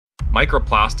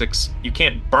microplastics, you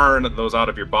can't burn those out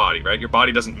of your body, right? Your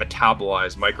body doesn't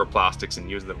metabolize microplastics and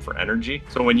use them for energy.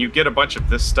 So when you get a bunch of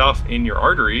this stuff in your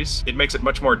arteries, it makes it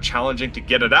much more challenging to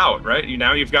get it out, right?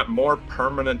 Now you've got more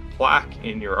permanent plaque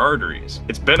in your arteries.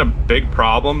 It's been a big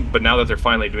problem, but now that they're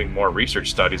finally doing more research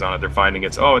studies on it, they're finding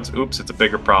it's a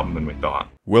bigger problem than we thought.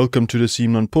 Welcome to the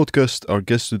Seim podcast. Our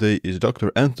guest today is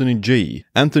Dr. Anthony J.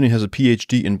 Anthony has a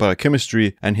PhD in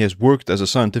biochemistry and he has worked as a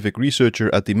scientific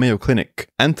researcher at the Mayo Clinic.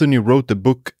 Anthony wrote the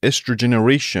book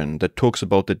Estrogeneration that talks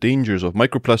about the dangers of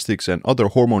microplastics and other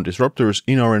hormone disruptors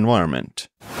in our environment.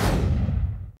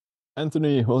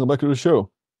 Anthony, welcome back to the show.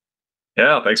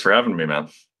 Yeah, thanks for having me, man.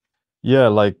 Yeah,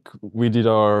 like we did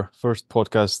our first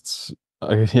podcasts,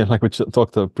 like we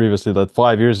talked previously, that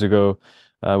 5 years ago,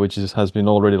 which has been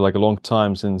already like a long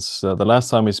time since the last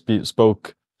time we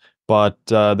spoke. But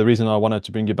the reason I wanted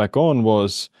to bring you back on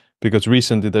was because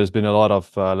recently there's been a lot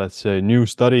of, let's say, new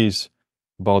studies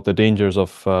about the dangers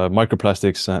of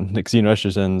microplastics and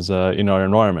xenoestrogens in our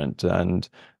environment. And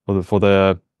for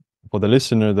the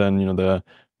listener, then the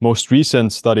most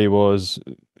recent study was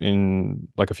in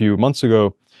like a few months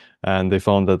ago, and they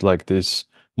found that like this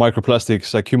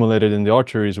microplastics accumulated in the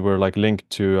arteries were like linked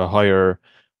to a higher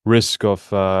risk of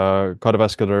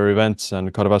cardiovascular events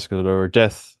and cardiovascular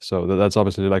death. So that's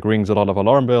obviously like rings a lot of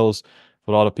alarm bells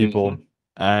for a lot of people. Mm-hmm.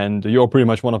 And you're pretty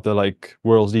much one of the like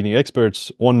world's leading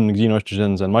experts on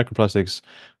xenoestrogens and microplastics.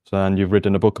 So, and you've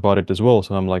written a book about it as well.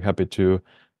 So I'm like happy to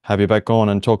have you back on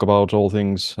and talk about all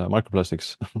things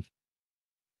microplastics.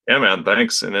 Yeah, man,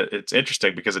 thanks. And it's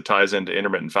interesting because it ties into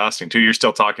intermittent fasting too. You're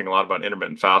still talking a lot about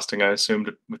intermittent fasting, I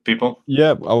assumed, with people?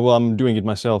 Yeah, well, I'm doing it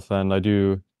myself and I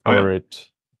do cover it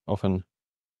often.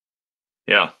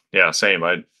 Yeah, same.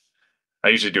 I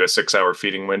usually do a 6-hour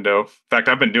feeding window. In fact,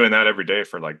 I've been doing that every day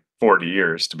for like 40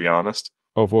 years, to be honest.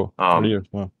 Oh, 40 years.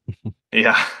 Wow.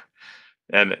 Yeah.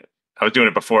 And I was doing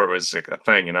it before it was like a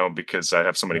thing, because I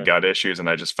have so many gut issues, and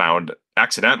I just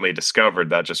accidentally discovered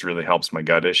that just really helps my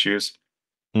gut issues.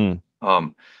 But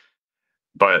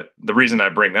the reason I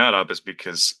bring that up is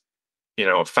because,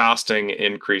 fasting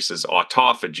increases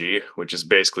autophagy, which is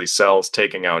basically cells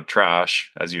taking out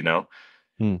trash, as you know.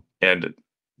 And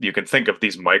you can think of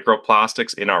these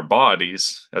microplastics in our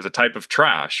bodies as a type of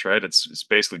trash, right? It's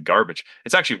basically garbage.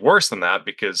 It's actually worse than that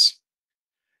because,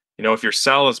 if your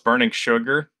cell is burning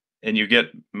sugar and you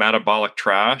get metabolic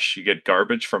trash, you get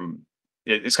garbage from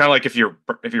it's kind of like if you're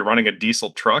running a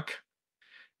diesel truck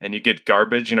and you get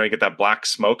garbage, you get that black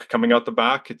smoke coming out the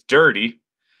back. It's dirty,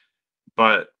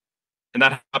 and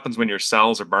that happens when your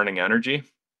cells are burning energy,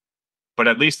 but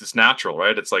at least it's natural,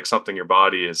 right? It's like something your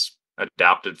body is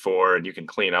adapted for, and you can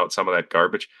clean out some of that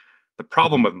garbage. The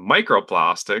problem with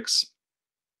microplastics,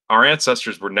 our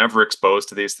ancestors were never exposed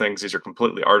to these things. These are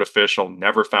completely artificial,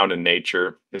 never found in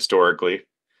nature historically.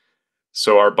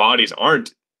 So our bodies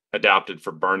aren't adapted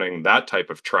for burning that type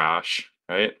of trash,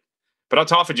 right? But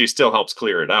autophagy still helps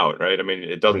clear it out, right? I mean,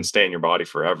 it doesn't stay in your body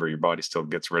forever. Your body still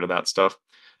gets rid of that stuff.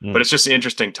 But it's just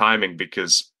interesting timing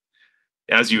because,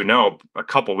 as you know, a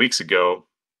couple weeks ago,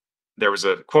 there was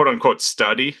a quote unquote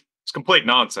study. It's complete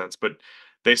nonsense, but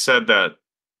they said that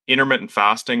intermittent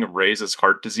fasting raises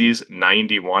heart disease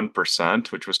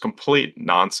 91%, which was complete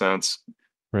nonsense.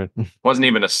 Right. It wasn't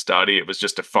even a study. It was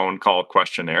just a phone call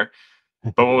questionnaire.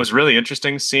 But what was really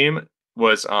interesting, Siim,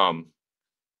 was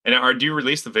do you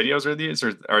release the videos or these,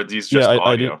 or are these just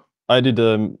audio? I did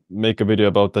make a video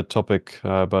about that topic,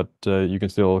 but you can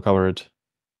still cover it.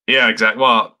 Yeah, exactly.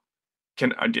 Well,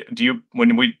 do you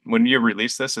when you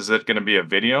release this, is it going to be a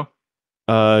video?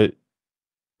 Or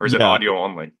is it audio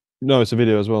only? No, it's a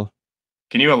video as well.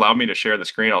 Can you allow me to share the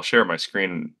screen? I'll share my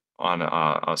screen on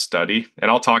a study,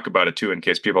 and I'll talk about it too in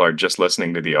case people are just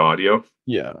listening to the audio.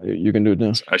 Yeah, you can do it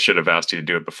now. I should have asked you to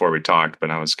do it before we talked,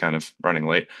 but I was kind of running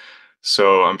late.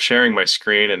 So I'm sharing my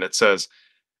screen, and it says,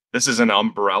 this is an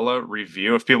umbrella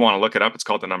review. If people want to look it up, it's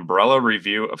called an umbrella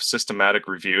review of systematic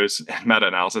reviews and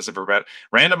meta-analysis of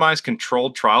randomized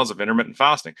controlled trials of intermittent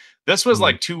fasting. This was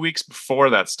like 2 weeks before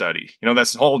that study.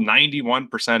 That's whole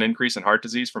 91% increase in heart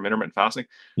disease from intermittent fasting.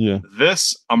 Yeah.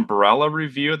 This umbrella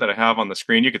review that I have on the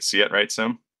screen, you could see it, right,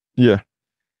 Siim? Yeah.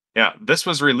 Yeah. This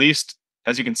was released,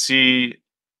 as you can see,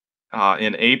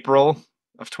 in April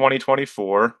of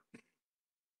 2024.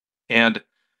 And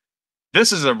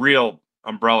this is a real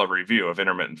umbrella review of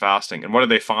intermittent fasting. And what do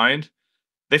they find?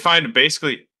 They find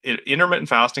basically intermittent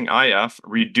fasting, IF,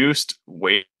 reduced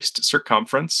waist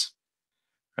circumference,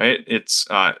 right?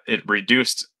 It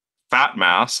reduced fat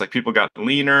mass, like people got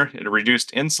leaner. It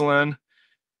reduced insulin.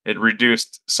 It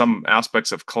reduced some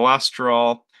aspects of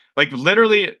cholesterol. Like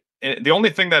literally, And the only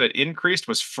thing that it increased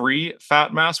was free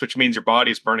fat mass, which means your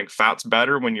body is burning fats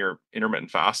better when you're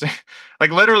intermittent fasting.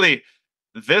 Like literally,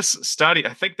 this study,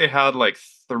 I think they had like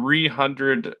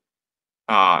 300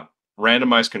 uh,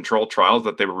 randomized controlled trials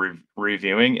that they were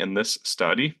reviewing in this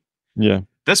study. Yeah.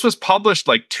 This was published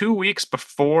like 2 weeks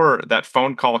before that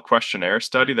phone call questionnaire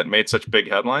study that made such big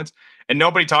headlines, and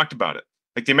nobody talked about it.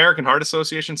 Like the American Heart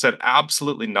Association said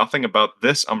absolutely nothing about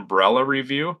this umbrella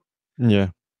review. Yeah.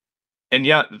 And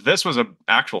yet this was an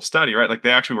actual study, right? Like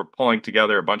they actually were pulling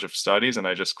together a bunch of studies, and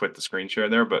I just quit the screen share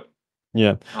there. But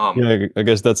Yeah. um, Yeah. I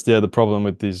guess that's the problem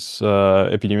with these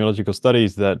epidemiological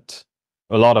studies, that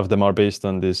a lot of them are based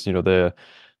on this, the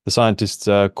scientist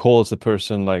calls the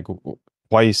person like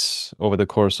twice over the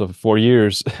course of 4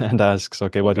 years and asks,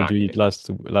 okay, what did you eat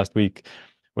exactly, last week?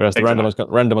 Whereas the exactly.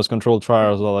 randomized controlled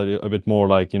trials are a bit more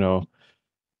like,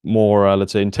 more,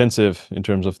 let's say, intensive in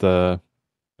terms of the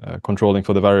controlling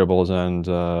for the variables and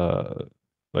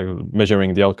like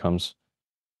measuring the outcomes.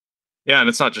 Yeah, and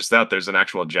it's not just that. There's an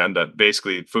actual agenda.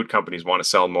 Basically, food companies want to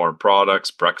sell more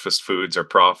products. Breakfast foods are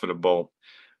profitable.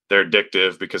 They're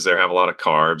addictive because they have a lot of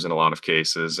carbs in a lot of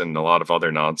cases and a lot of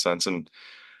other nonsense. And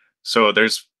so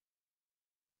there's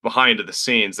behind the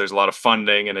scenes, there's a lot of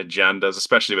funding and agendas,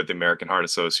 especially with the American Heart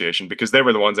Association, because they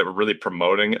were the ones that were really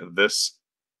promoting this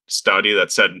study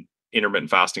that said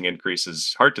intermittent fasting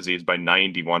increases heart disease by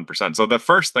 91%. So the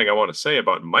first thing I want to say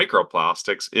about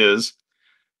microplastics is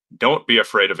don't be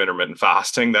afraid of intermittent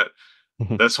fasting. That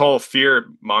this whole fear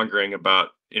mongering about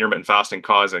intermittent fasting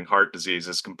causing heart disease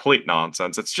is complete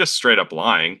nonsense. It's just straight up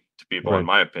lying to people, in Right.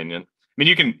 my opinion. I mean,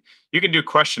 you can do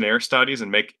questionnaire studies and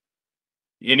make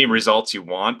any results you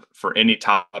want for any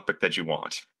topic that you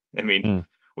want. I mean, Mm.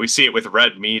 we see it with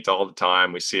red meat all the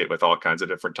time. We see it with all kinds of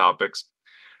different topics.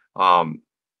 Um,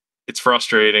 it's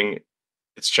frustrating.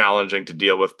 It's challenging to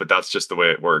deal with, but that's just the way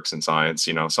it works in science.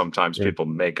 Sometimes Right. people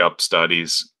make up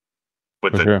studies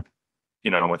with For a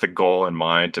sure. with a goal in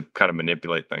mind to kind of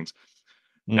manipulate things.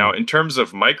 Now, Mm. in terms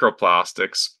of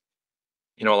microplastics,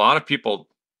 a lot of people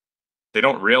they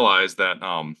don't realize that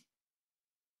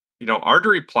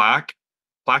artery plaque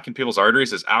in people's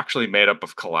arteries is actually made up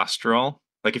of cholesterol.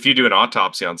 Like if you do an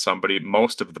autopsy on somebody,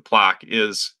 most of the plaque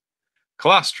is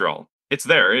cholesterol. It's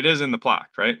there. It is in the plaque,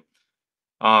 right?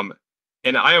 Um,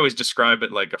 and I always describe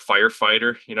it like a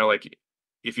firefighter. Like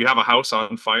if you have a house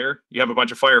on fire, you have a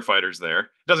bunch of firefighters there.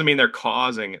 It doesn't mean they're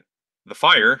causing the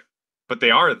fire, but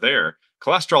they are there.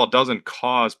 Cholesterol doesn't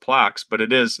cause plaques, but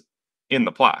it is in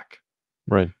the plaque,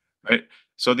 Right. right?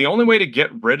 So the only way to get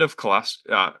rid of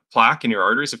plaque in your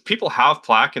arteries, if people have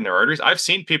plaque in their arteries, I've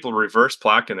seen people reverse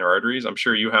plaque in their arteries. I'm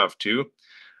sure you have too.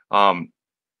 Um,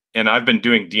 and I've been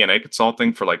doing DNA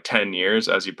consulting for like 10 years,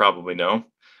 as you probably know.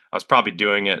 I was probably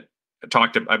doing it.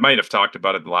 I might have talked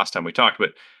about it the last time we talked,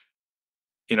 but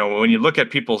when you look at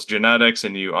people's genetics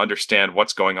and you understand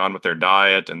what's going on with their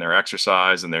diet and their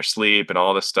exercise and their sleep and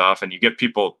all this stuff, and you get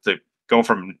people to go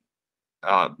from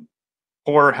uh,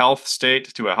 poor health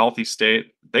state to a healthy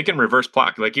state, they can reverse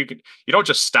plaque. Like you don't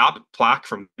just stop plaque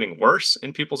from getting worse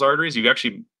in people's arteries, you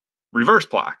actually reverse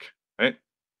plaque, right?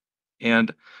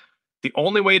 And the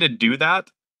only way to do that,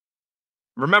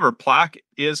 remember, plaque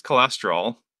is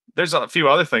cholesterol. There's a few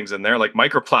other things in there, like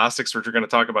microplastics, which we're going to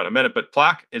talk about in a minute, but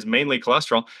plaque is mainly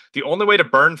cholesterol. The only way to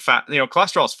burn fat,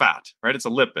 cholesterol is fat, right? It's a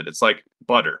lipid. It's like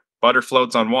butter. Butter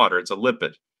floats on water. It's a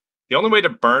lipid. The only way to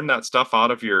burn that stuff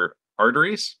out of your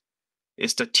arteries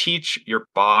is to teach your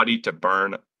body to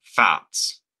burn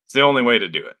fats. It's the only way to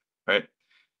do it, right?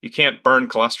 You can't burn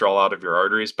cholesterol out of your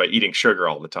arteries by eating sugar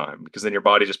all the time because then your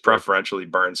body just Right. preferentially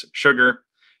burns sugar.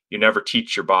 You never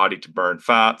teach your body to burn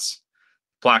fats.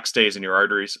 Plaque stays in your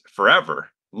arteries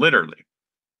forever, literally.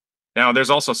 Now,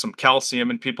 there's also some calcium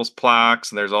in people's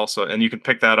plaques, and and you can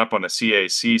pick that up on a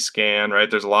CAC scan, right?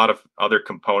 There's a lot of other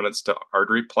components to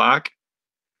artery plaque,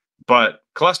 but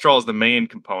cholesterol is the main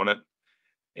component.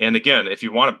 And again, if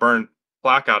you want to burn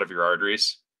plaque out of your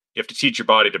arteries, you have to teach your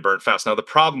body to burn fats. Now, the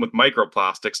problem with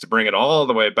microplastics, to bring it all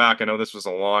the way back, I know this was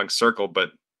a long circle,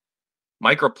 but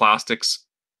microplastics,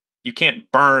 you can't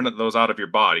burn those out of your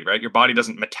body, right? Your body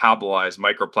doesn't metabolize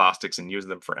microplastics and use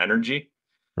them for energy.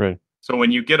 Right. So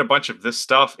when you get a bunch of this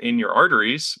stuff in your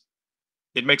arteries,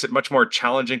 it makes it much more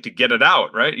challenging to get it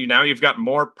out, right? You've got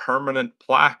more permanent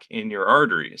plaque in your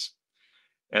arteries.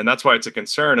 And that's why it's a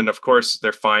concern. And of course,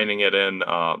 they're finding it in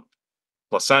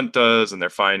placentas, and they're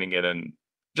finding it in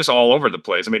just all over the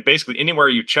place. I mean, basically anywhere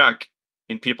you check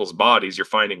in people's bodies, you're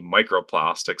finding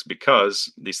microplastics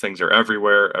because these things are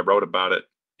everywhere. I wrote about it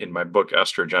in my book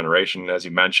Estrogeneration, as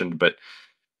you mentioned, but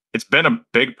it's been a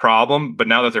big problem. But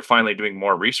now that they're finally doing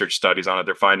more research studies on it,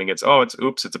 they're finding it's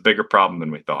a bigger problem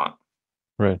than we thought.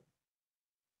 Right.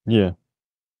 Yeah.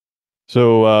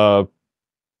 So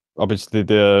obviously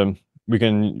we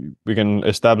can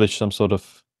establish some sort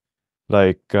of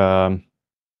like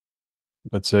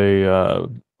let's say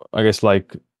I guess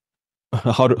like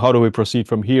how do we proceed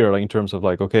from here, like in terms of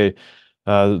like, okay,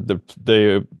 the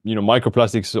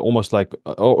microplastics is almost like,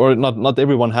 or not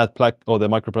everyone had plaque or the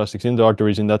microplastics in the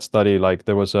arteries in that study. Like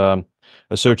there was a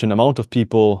certain amount of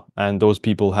people, and those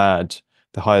people had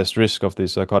the highest risk of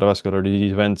these cardiovascular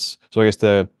disease events. So I guess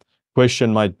the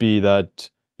question might be that,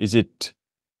 is it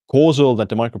causal that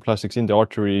the microplastics in the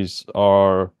arteries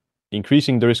are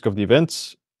increasing the risk of the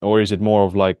events, or is it more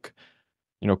of like,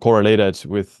 correlated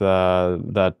with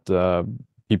that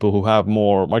people who have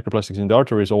more microplastics in the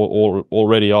arteries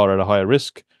already are at a higher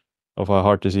risk of a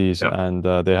heart disease, Yeah, and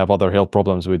they have other health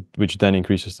problems, which then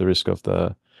increases the risk of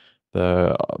the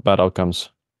bad outcomes.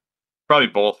 probably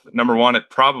both. Number one, it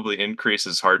probably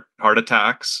increases heart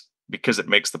attacks because it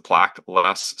makes the plaque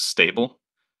less stable.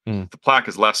 Mm, If the plaque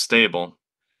is less stable,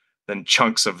 then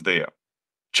chunks of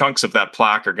that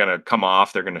plaque are going to come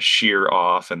off. They're going to shear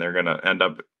off, and they're going to end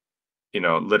up,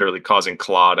 literally causing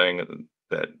clotting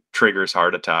that triggers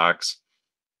heart attacks.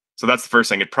 So that's the first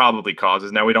thing it probably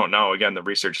causes. Now we don't know. Again, the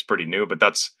research is pretty new, but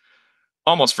that's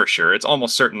almost for sure. It's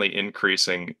almost certainly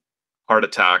increasing heart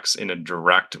attacks in a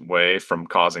direct way from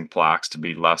causing plaques to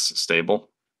be less stable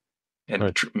and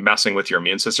right. messing with your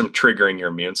immune system, triggering your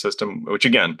immune system, which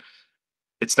again,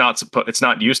 it's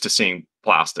not used to seeing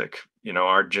plastic.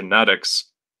 Our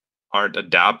genetics aren't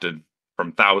adapted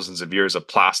from thousands of years of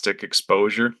plastic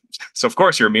exposure. So of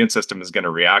course your immune system is going to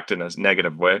react in a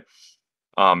negative way,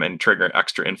 and trigger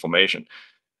extra inflammation.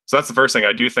 So that's the first thing.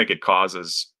 I do think it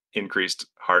causes increased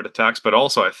heart attacks, but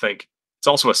also I think it's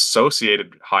also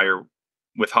associated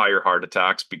with higher heart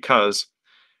attacks because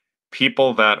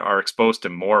people that are exposed to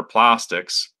more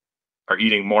plastics are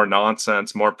eating more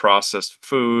nonsense, more processed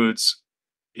foods.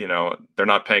 They're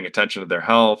not paying attention to their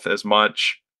health as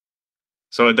much.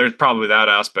 So there's probably that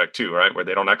aspect too, right? Where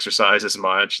they don't exercise as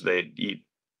much, they eat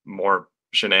more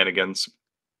shenanigans.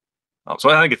 So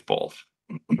I think it's both.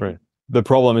 Right. The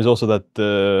problem is also that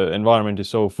the environment is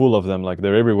so full of them, like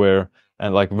they're everywhere,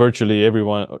 and like virtually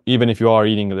everyone, even if you are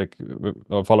eating like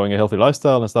following a healthy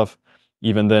lifestyle and stuff,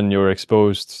 even then you're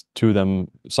exposed to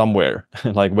them somewhere,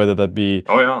 like whether that be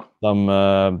Oh yeah.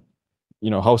 some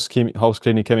house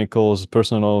cleaning chemicals,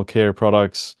 personal care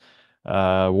products,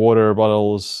 water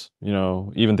bottles,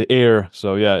 even the air.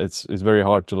 So yeah, it's very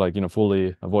hard to like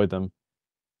fully avoid them.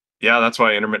 Yeah, that's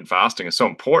why intermittent fasting is so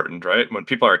important, right? When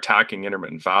people are attacking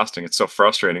intermittent fasting, it's so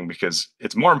frustrating because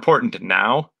it's more important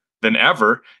now than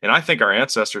ever. And I think our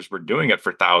ancestors were doing it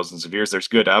for thousands of years. There's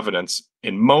good evidence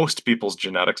in most people's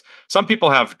genetics. Some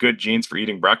people have good genes for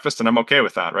eating breakfast, and I'm okay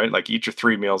with that, right? Like eat your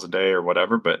 3 meals a day or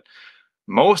whatever. But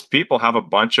most people have a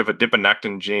bunch of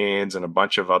adiponectin genes and a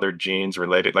bunch of other genes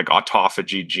related, like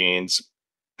autophagy genes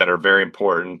that are very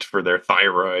important for their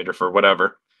thyroid or for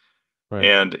whatever. Right.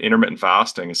 And intermittent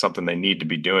fasting is something they need to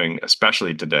be doing,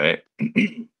 especially today,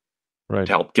 to Right.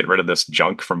 help get rid of this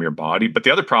junk from your body. But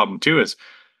the other problem too is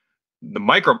the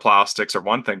microplastics are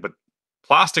one thing, but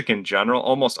plastic in general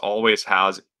almost always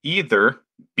has either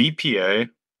BPA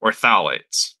or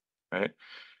phthalates, right?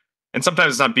 And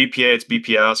sometimes it's not BPA, it's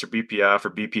BPS or BPF or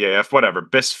BPAF, whatever,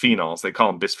 bisphenols. They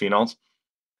call them bisphenols.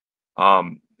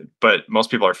 Um, but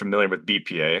most people are familiar with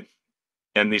BPA.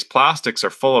 And these plastics are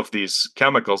full of these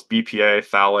chemicals, BPA,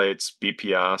 phthalates,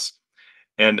 BPS,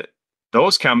 and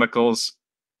those chemicals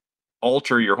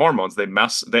alter your hormones. They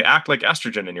act like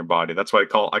estrogen in your body. That's why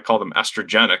I call them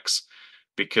estrogenics,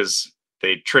 because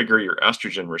they trigger your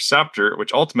estrogen receptor,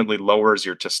 which ultimately lowers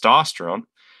your testosterone.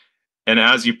 And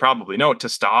as you probably know,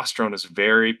 testosterone is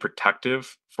very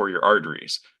protective for your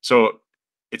arteries. So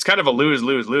it's kind of a lose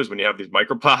lose lose when you have these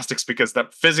microplastics, because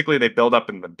that physically they build up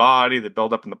in the body, they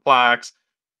build up in the plaques.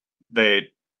 They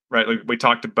Right, like we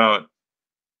talked about,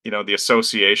 the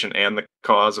association and the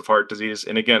cause of heart disease.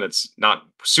 And again, it's not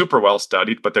super well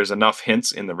studied, but there's enough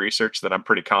hints in the research that I'm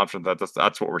pretty confident that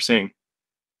that's what we're seeing.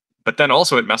 But then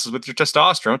also it messes with your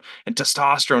testosterone, and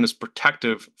testosterone is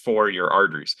protective for your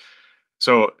arteries.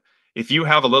 So if you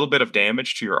have a little bit of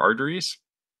damage to your arteries,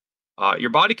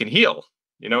 your body can heal.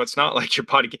 It's not like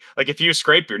like if you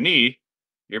scrape your knee,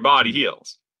 your body Mm,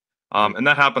 heals. right. And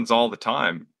that happens all the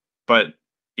time. But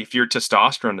if your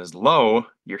testosterone is low,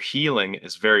 your healing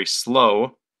is very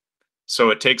slow. So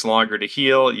it takes longer to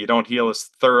heal. You don't heal as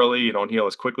thoroughly, you don't heal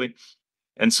as quickly.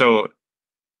 And so,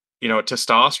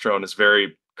 testosterone is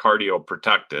very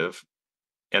cardioprotective.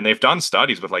 And they've done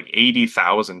studies with like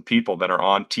 80,000 people that are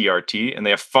on TRT, and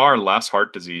they have far less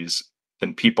heart disease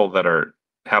than people that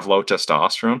have low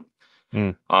testosterone.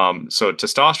 Mm. So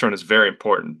testosterone is very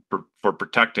important for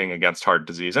protecting against heart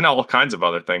disease and all kinds of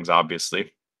other things,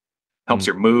 obviously. Helps Mm.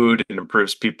 your mood, it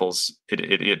improves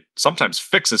it sometimes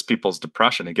fixes people's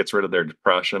depression. It gets rid of their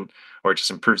depression, or it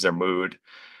just improves their mood.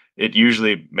 It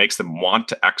usually makes them want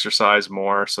to exercise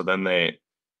more. So then they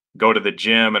go to the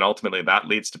gym, and ultimately that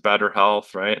leads to better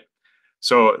health, right?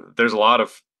 So there's a lot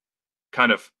of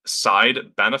kind of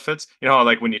side benefits. You know,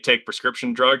 like when you take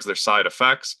prescription drugs, there's side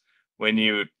effects. When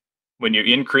you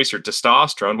increase your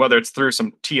testosterone, whether it's through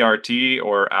some TRT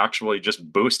or actually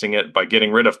just boosting it by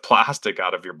getting rid of plastic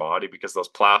out of your body because those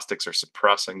plastics are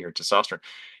suppressing your testosterone.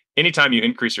 Anytime you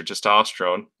increase your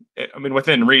testosterone, I mean,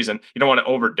 within reason, you don't want to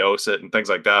overdose it and things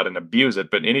like that and abuse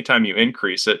it, but anytime you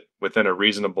increase it within a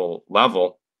reasonable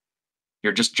level,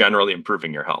 you're just generally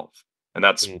improving your health. And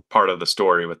that's Mm. part of the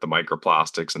story with the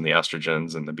microplastics and the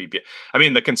estrogens and the BPA. I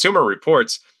mean, the Consumer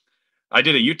Reports, I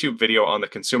did a YouTube video on the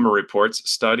Consumer Reports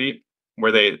study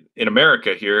where they, in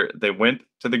America here, they went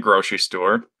to the grocery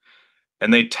store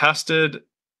and they tested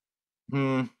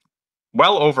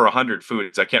well over 100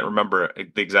 foods. I can't remember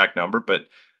the exact number, but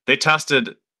they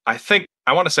tested, I think,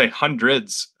 I want to say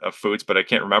hundreds of foods, but I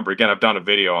can't remember. Again, I've done a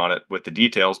video on it with the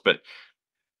details, but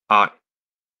uh,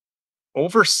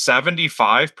 over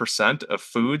 75% of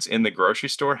foods in the grocery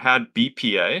store had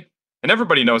BPA. And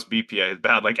everybody knows BPA is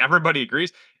bad. Like everybody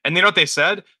agrees. And you know what they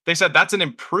said? They said that's an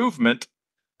improvement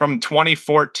from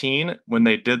 2014 when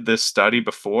they did this study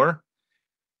before.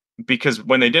 Because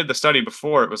when they did the study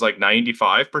before, it was like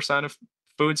 95% of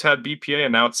foods had BPA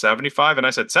and now it's 75. And I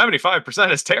said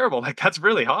 75% is terrible. Like that's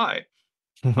really high.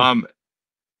 Um,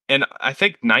 and I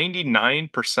think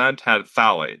 99% had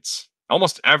phthalates.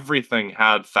 Almost everything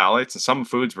had phthalates, and some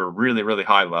foods were really, really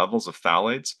high levels of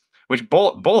phthalates, which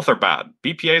both are bad.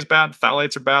 BPA is bad,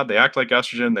 phthalates are bad. They act like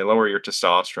estrogen, they lower your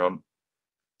testosterone.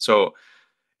 So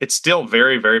it's still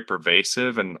very, very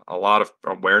pervasive, and a lot of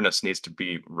awareness needs to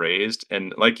be raised.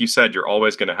 And like you said, you're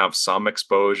always going to have some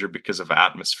exposure because of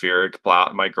atmospheric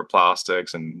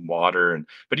microplastics and water.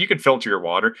 But you can filter your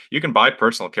water. You can buy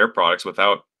personal care products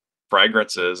without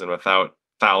fragrances and without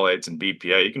phthalates and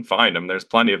BPA. You can find them. There's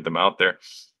plenty of them out there.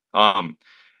 Um,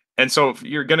 and so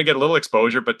you're going to get a little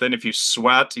exposure, but then if you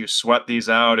sweat these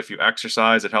out. If you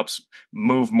exercise, it helps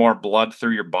move more blood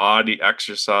through your body.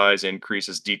 Exercise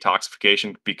increases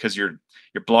detoxification because your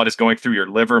blood is going through your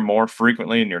liver more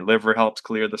frequently, and your liver helps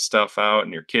clear the stuff out,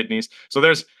 and your kidneys. So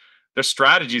there's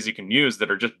strategies you can use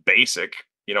that are just basic,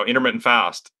 you know, intermittent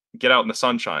fast, get out in the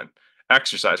sunshine,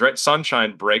 exercise, right?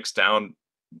 Sunshine breaks down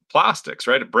plastics,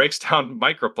 right? It breaks down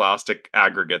microplastic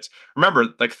aggregates. Remember,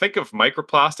 like think of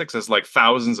microplastics as like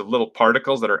thousands of little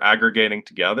particles that are aggregating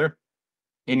together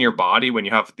in your body when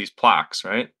you have these plaques,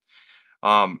 right?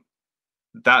 Um,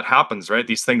 that happens, right?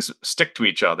 These things stick to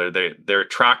each other. They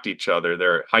attract each other.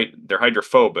 They're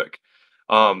hydrophobic.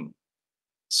 Um,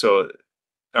 so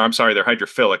I'm sorry, they're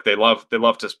hydrophilic. They love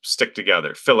to stick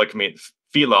together. Philic means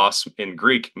philos in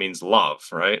Greek means love,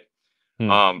 right? Mm.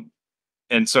 Um,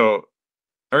 and so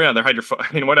or yeah, they're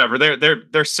I mean, whatever.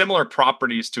 They're similar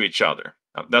properties to each other.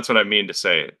 That's what I mean to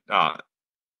say.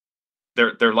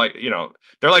 They're like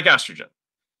they're like estrogen.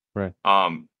 Right.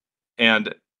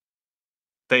 And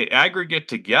they aggregate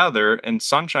together, and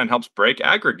sunshine helps break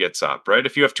aggregates up. Right.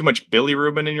 If you have too much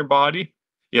bilirubin in your body,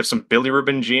 you have some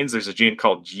bilirubin genes. There's a gene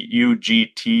called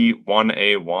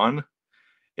UGT1A1.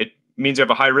 It means you have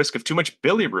a high risk of too much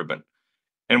bilirubin.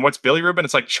 And what's bilirubin?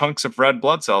 It's like chunks of red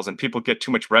blood cells, and people get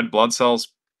too much red blood cells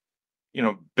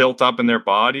built up in their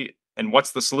body. And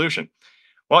what's the solution?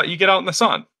 Well, you get out in the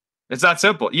sun. It's that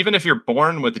simple. Even if you're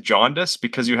born with jaundice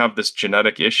because you have this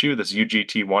genetic issue, this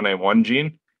UGT1A1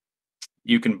 gene,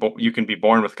 you can be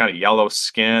born with kind of yellow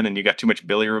skin and you got too much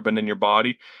bilirubin in your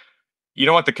body. You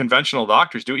know what the conventional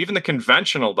doctors do? Even the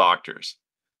conventional doctors,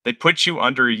 they put you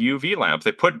under a UV lamp.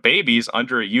 They put babies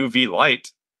under a UV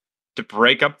light to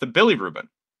break up the bilirubin,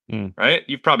 Mm. right?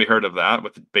 You've probably heard of that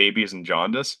with babies and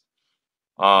jaundice.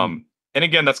 Mm. And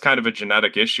again, that's kind of a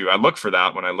genetic issue. I look for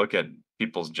that when I look at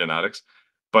people's genetics.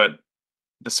 But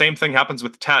the same thing happens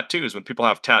with tattoos. When people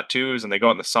have tattoos and they go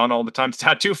out in the sun all the time, the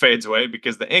tattoo fades away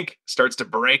because the ink starts to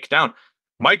break down.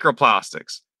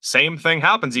 Microplastics, same thing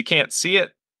happens. You can't see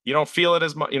it. You don't feel it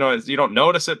as much, you don't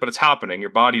notice it, but it's happening.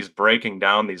 Your body's breaking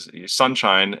down your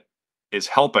sunshine is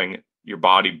helping your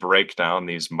body break down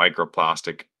these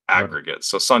microplastic Right. aggregates.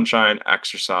 So sunshine,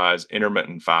 exercise,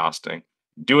 intermittent fasting,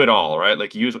 do it all, right?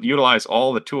 Like utilize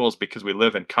all the tools because we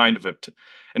live in kind of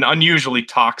an unusually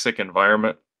toxic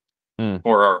environment Mm.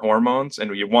 for our hormones,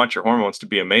 and you want your hormones to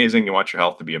be amazing. You want your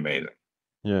health to be amazing.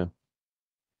 Yeah.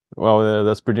 Well,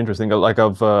 that's pretty interesting. Like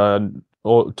I've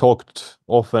talked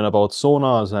often about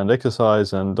saunas and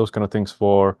exercise and those kind of things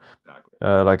for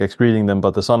Exactly. like excreting them,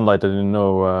 but the sunlight I didn't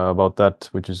know about that,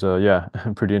 which is yeah,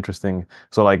 pretty interesting.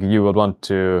 So like you would want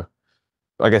to,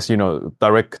 I guess,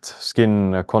 direct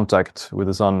skin contact with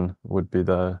the sun would be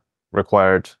the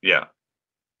required. Yeah,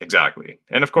 exactly.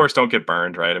 And of course, don't get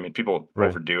burned, right? I mean, people Right.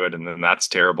 overdo it, and then that's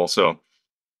terrible. So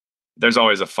there's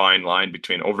always a fine line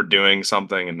between overdoing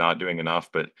something and not doing enough.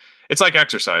 But it's like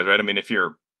exercise, right? I mean, if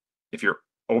you're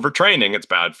overtraining, it's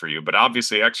bad for you. But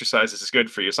obviously, exercise is good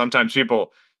for you. Sometimes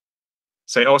people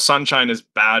say, "Oh, sunshine is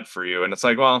bad for you," and it's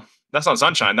like, well, that's not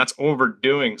sunshine. That's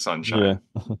overdoing Yeah. sunshine,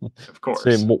 of course.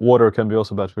 Same. Water can be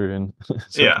also bad for you in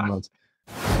certain Yeah. amounts.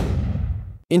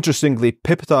 Interestingly,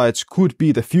 peptides could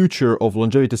be the future of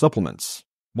longevity supplements.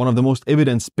 One of the most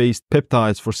evidence-based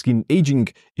peptides for skin aging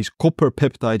is copper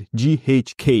peptide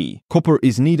GHK. Copper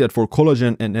is needed for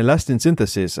collagen and elastin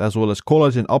synthesis as well as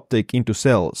collagen uptake into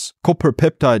cells. Copper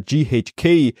peptide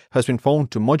GHK has been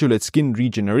found to modulate skin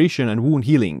regeneration and wound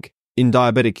healing. In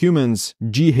diabetic humans,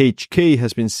 GHK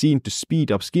has been seen to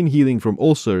speed up skin healing from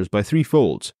ulcers by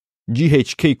threefold.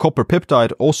 GHK copper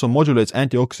peptide also modulates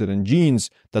antioxidant genes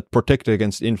that protect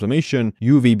against inflammation,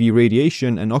 UVB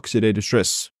radiation, and oxidative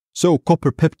stress. So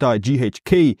copper peptide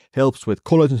GHK helps with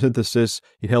collagen synthesis,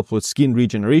 it helps with skin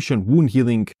regeneration, wound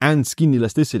healing, and skin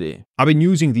elasticity. I've been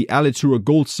using the Alitura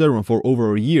Gold Serum for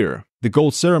over a year. The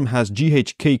Gold Serum has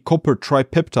GHK copper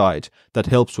tripeptide that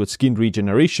helps with skin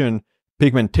regeneration,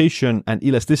 pigmentation, and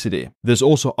elasticity. There's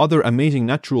also other amazing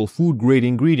natural food-grade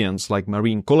ingredients like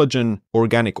marine collagen,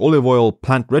 organic olive oil,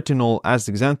 plant retinol,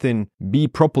 astaxanthin, bee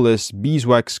propolis,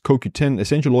 beeswax, CoQ10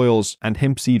 essential oils, and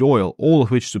hemp seed oil, all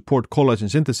of which support collagen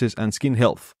synthesis and skin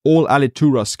health. All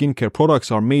Alitura skincare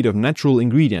products are made of natural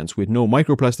ingredients with no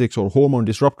microplastics or hormone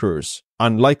disruptors,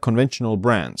 unlike conventional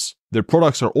brands. Their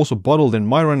products are also bottled in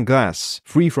Myron glass,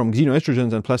 free from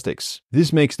xenoestrogens and plastics.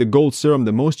 This makes the Gold Serum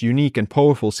the most unique and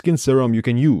powerful skin serum you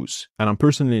can use, and I'm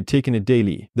personally taking it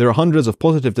daily. There are hundreds of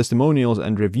positive testimonials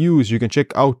and reviews you can check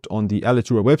out on the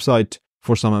Alitura website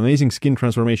for some amazing skin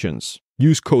transformations.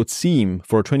 Use code Siim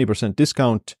for a 20%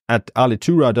 discount at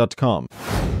alitura.com.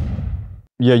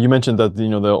 Yeah, you mentioned that the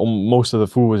most of the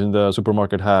foods in the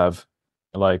supermarket have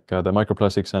like the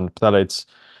microplastics and phthalates.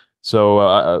 So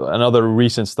another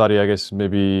recent study, I guess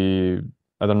maybe,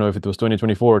 I don't know if it was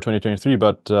 2024 or 2023,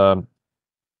 but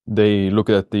they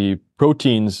looked at the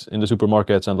proteins in the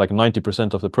supermarkets, and like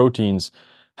 90% of the proteins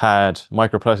had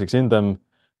microplastics in them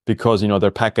because they're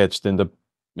packaged in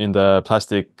the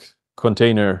plastic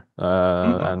container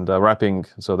and wrapping,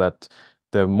 so that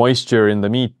the moisture in the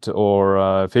meat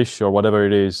or fish or whatever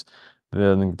it is,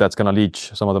 then that's going to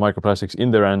leach some of the microplastics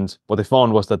in there. And what they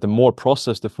found was that the more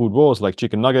processed the food was, like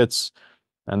chicken nuggets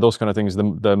and those kind of things, the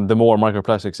more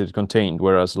microplastics it contained.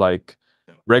 Whereas like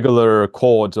regular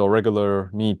cod or regular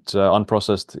meat,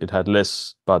 unprocessed, it had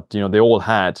less. But they all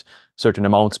had certain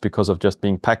amounts because of just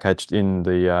being packaged in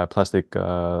the plastic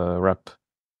wrap.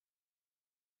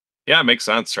 Yeah, it makes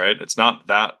sense, right? It's not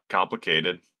that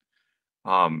complicated.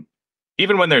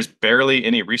 Even when there's barely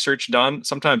any research done,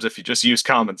 sometimes if you just use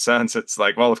common sense, it's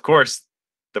like, well, of course,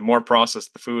 the more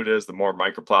processed the food is, the more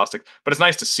microplastic. But it's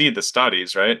nice to see the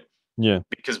studies, right? Yeah.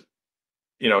 Because,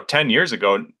 10 years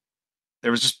ago,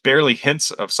 there was just barely hints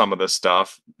of some of this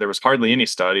stuff. There was hardly any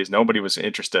studies. Nobody was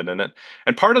interested in it.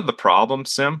 And part of the problem,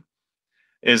 Sim,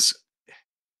 is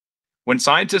when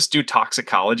scientists do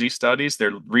toxicology studies,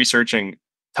 they're researching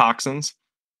toxins.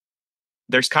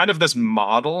 There's kind of this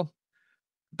model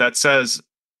that says,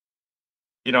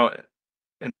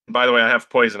 and by the way, I have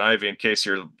poison ivy in case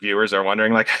your viewers are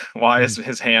wondering, like, why is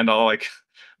his hand all like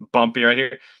bumpy right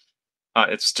here?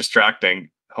 It's distracting,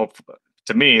 hope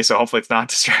to me. So hopefully it's not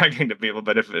distracting to people,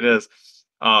 but if it is,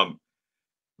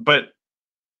 but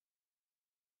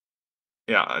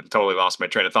yeah, I totally lost my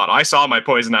train of thought. I saw my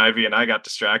poison ivy and I got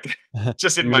distracted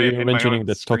just in You were my mentioning own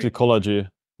the screen. toxicology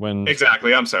when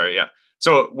Exactly. I'm sorry. Yeah.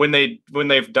 So when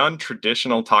they've done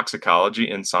traditional toxicology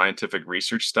in scientific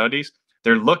research studies,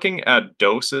 they're looking at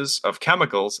doses of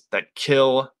chemicals that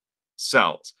kill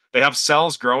cells. They have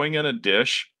cells growing in a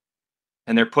dish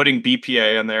and they're putting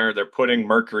BPA in there, they're putting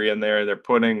mercury in there, they're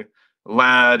putting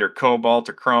lead or cobalt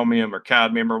or chromium or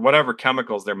cadmium or whatever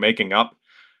chemicals they're making up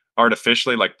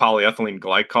artificially, like polyethylene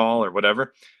glycol or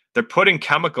whatever. They're putting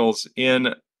chemicals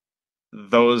in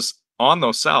on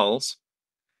those cells,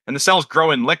 and the cells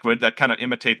grow in liquid that kind of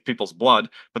imitates people's blood,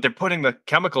 but they're putting the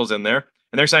chemicals in there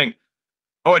and they're saying,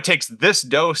 oh, it takes this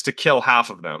dose to kill half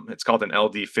of them. It's called an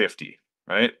LD50,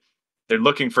 right? They're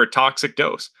looking for a toxic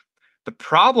dose. The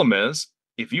problem is,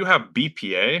 if you have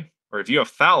BPA or if you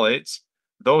have phthalates,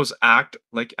 those act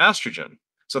like estrogen.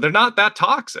 So they're not that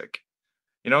toxic,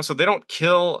 so they don't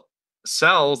kill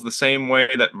cells the same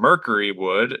way that mercury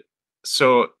would.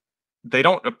 So they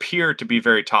don't appear to be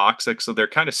very toxic. So they're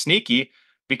kind of sneaky,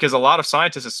 because a lot of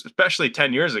scientists, especially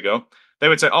 10 years ago, they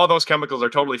would say, oh, those chemicals are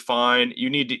totally fine. You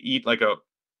need to eat like a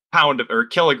pound or a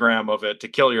kilogram of it to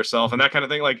kill yourself and that kind of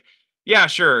thing. Like, yeah,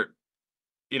 sure.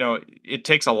 It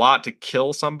takes a lot to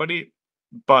kill somebody,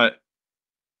 but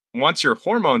once your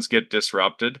hormones get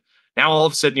disrupted, now all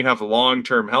of a sudden you have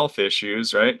long-term health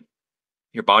issues, right?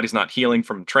 Your body's not healing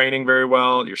from training very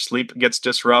well. Your sleep gets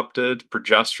disrupted.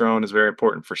 Progesterone is very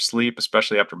important for sleep,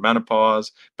 especially after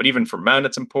menopause. But even for men,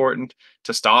 it's important.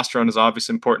 Testosterone is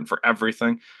obviously important for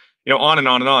everything. On and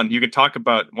on and on. You could talk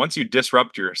about once you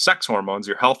disrupt your sex hormones,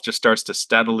 your health just starts to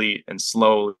steadily and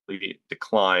slowly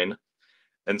decline.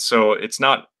 And so it's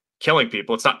not killing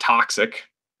people. It's not toxic,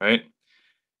 right?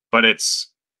 But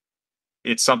it's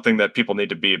something that people need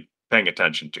to be paying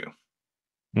attention to.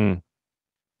 Mm.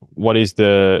 What is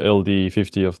the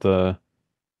LD50 of the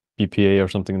BPA or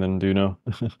something then? Do you know?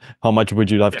 How much would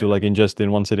you have to like ingest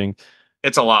in one sitting?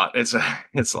 It's a lot. It's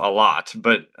a lot,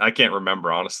 but I can't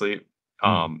remember honestly.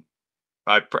 I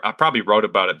probably wrote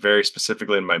about it very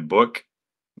specifically in my book,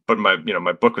 but my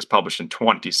book was published in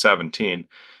 2017.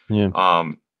 Yeah.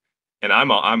 And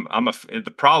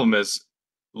the problem is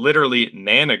literally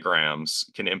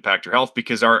nanograms can impact your health,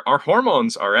 because our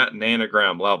hormones are at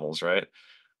nanogram levels, right?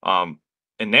 And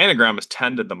nanogram is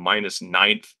 10 to the minus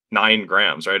 9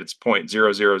 grams, right? It's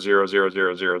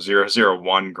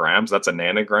 0.000000001 grams. That's a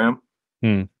nanogram.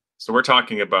 So we're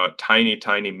talking about tiny,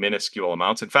 tiny, minuscule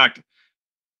amounts. In fact,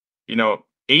 50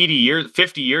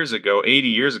 years ago,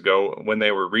 when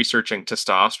they were researching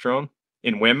testosterone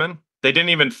in women, they didn't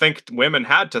even think women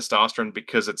had testosterone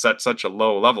because it's at such a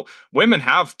low level. Women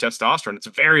have testosterone. It's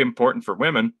very important for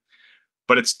women,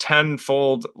 but it's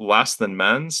tenfold less than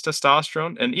men's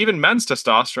testosterone. And even men's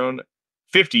testosterone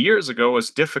 50 years ago was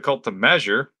difficult to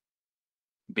measure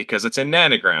because it's in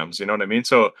nanograms. You know what I mean?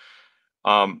 So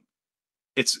and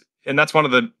that's one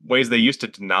of the ways they used to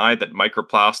deny that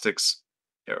microplastics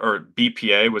or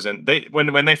BPA was in.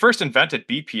 When they first invented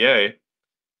BPA,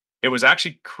 it was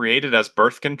actually created as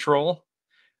birth control.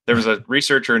 There was a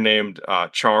researcher named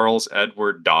Charles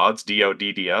Edward Dodds,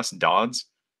 Dodds, Dodds,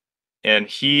 and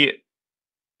he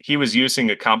was using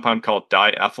a compound called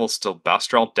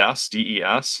diethylstilbestrol,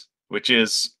 DES, which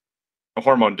is a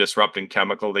hormone disrupting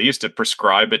chemical. They used to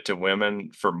prescribe it to women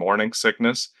for morning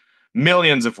sickness.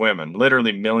 Millions of women,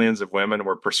 literally millions of women,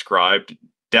 were prescribed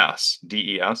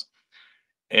DES,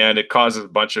 and it causes a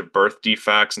bunch of birth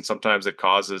defects, and sometimes it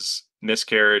causes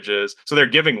miscarriages. So they're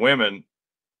giving women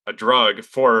a drug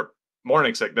for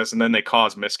morning sickness, and then they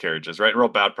cause miscarriages, right? Real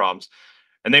bad problems.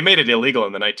 And they made it illegal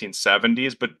in the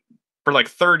 1970s, but for like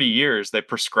 30 years, they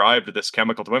prescribed this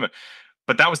chemical to women.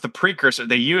 But that was the precursor.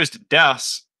 They used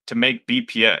DES to make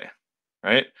BPA,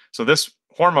 right? So this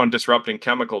hormone disrupting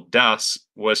chemical DES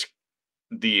was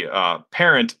the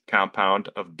parent compound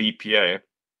of BPA.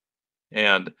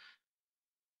 And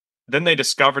then they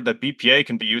discovered that BPA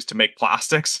can be used to make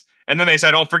plastics. And then they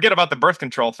said, oh, forget about the birth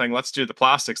control thing. Let's do the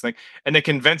plastics thing. And they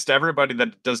convinced everybody that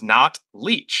it does not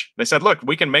leach. They said, look,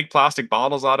 we can make plastic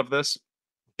bottles out of this.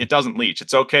 It doesn't leach.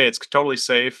 It's okay. It's totally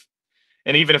safe.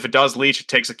 And even if it does leach, it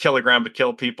takes a kilogram to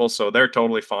kill people. So they're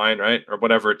totally fine, right? Or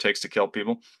whatever it takes to kill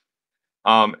people.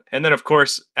 And then, of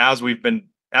course, as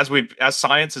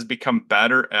science has become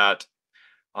better at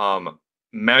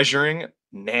measuring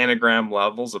nanogram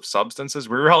levels of substances,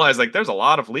 we realize like there's a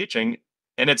lot of leaching,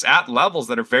 and it's at levels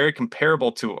that are very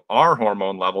comparable to our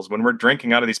hormone levels. When we're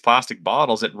drinking out of these plastic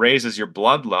bottles, it raises your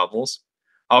blood levels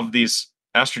of these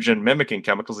estrogen mimicking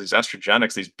chemicals, these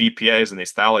estrogenics, these BPAs and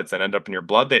these phthalates that end up in your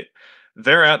blood.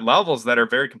 They're at levels that are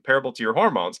very comparable to your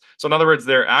hormones. So in other words,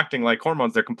 they're acting like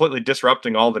hormones. They're completely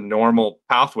disrupting all the normal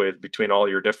pathways between all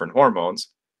your different hormones.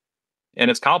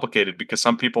 And it's complicated because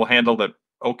some people handle it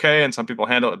okay and some people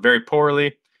handle it very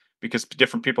poorly because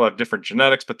different people have different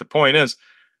genetics. But the point is,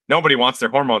 nobody wants their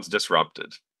hormones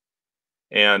disrupted.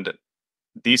 And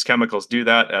these chemicals do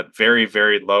that at very,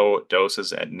 very low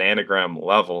doses at nanogram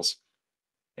levels.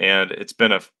 And it's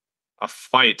been a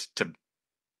fight to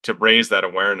raise that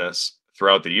awareness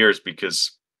throughout the years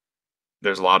because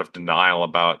there's a lot of denial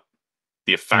about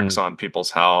the effects on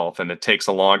people's health, and it takes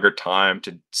a longer time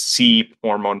to see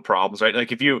hormone problems, right?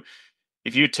 Like if you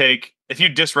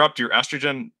disrupt your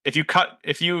estrogen, if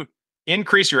you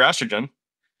increase your estrogen,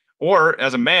 or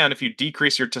as a man, if you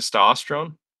decrease your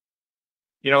testosterone,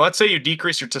 let's say you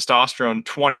decrease your testosterone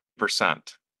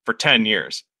 20% for 10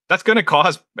 years, that's going to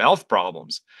cause health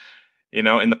problems, in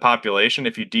the population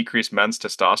if you decrease men's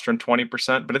testosterone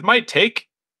 20%, but it might take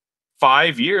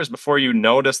 5 years before you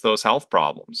notice those health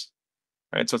problems,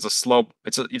 right? So it's a slope.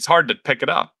 It's hard to pick it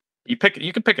up. You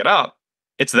can pick it up.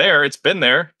 It's there. It's been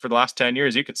there for the last 10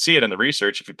 years. You can see it in the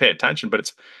research if you pay attention,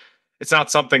 but it's not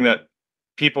something that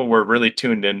people were really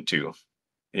tuned into,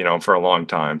 for a long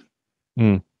time.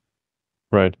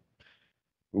 Right.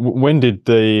 When did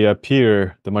they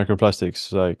appear, the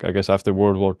microplastics? Like, I guess after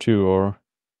World War II, or?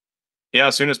 Yeah,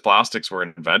 as soon as plastics were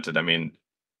invented, I mean,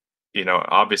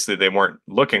 obviously they weren't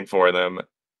looking for them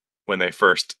when they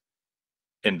first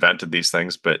invented these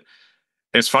things, but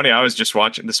it's funny. I was just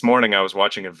watching this morning. I was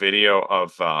watching a video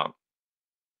of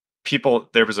people.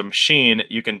 There was a machine.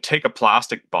 You can take a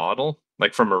plastic bottle,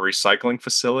 like from a recycling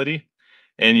facility,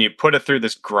 and you put it through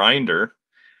this grinder,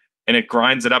 and it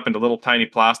grinds it up into little tiny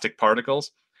plastic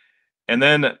particles, and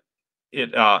then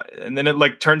it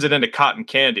like turns it into cotton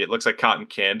candy. It looks like cotton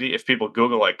candy. If people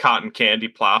Google like cotton candy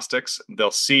plastics,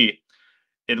 they'll see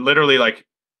it literally like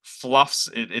fluffs.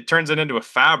 It turns it into a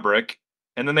fabric,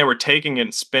 and then they were taking it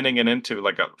and spinning it into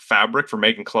like a fabric for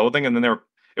making clothing, and then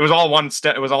it was all one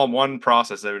step. It was all one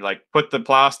process. They would like put the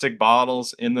plastic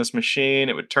bottles in this machine.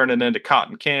 It would turn it into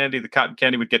cotton candy. The cotton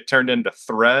candy would get turned into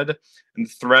thread, and the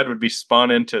thread would be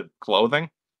spun into clothing.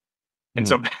 And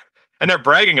so, and they're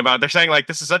bragging about it. They're saying like,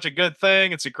 this is such a good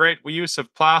thing. It's a great use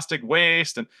of plastic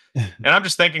waste. And I'm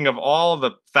just thinking of all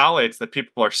the phthalates that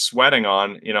people are sweating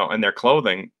on, in their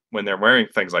clothing when they're wearing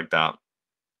things like that.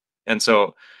 And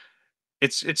so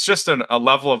it's just a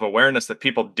level of awareness that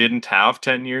people didn't have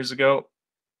 10 years ago.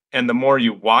 And the more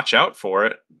you watch out for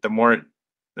it, the more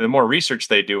research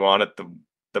they do on it,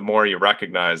 the more you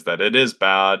recognize that it is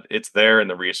bad. It's there in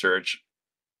the research.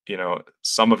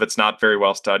 Some of it's not very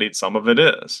well studied, some of it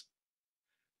is.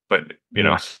 But,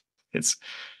 it's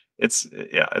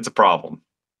a problem.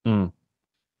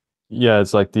 Yeah,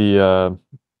 it's like the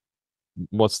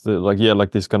what's the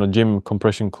like this kind of gym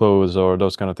compression clothes or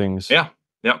those kind of things. Yeah.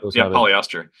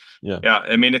 Polyester. Yeah.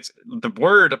 I mean, it's the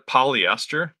word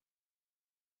polyester.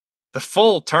 The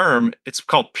full term, it's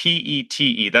called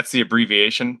PETE. That's the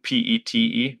abbreviation,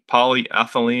 PETE,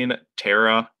 polyethylene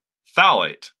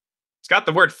terephthalate. It's got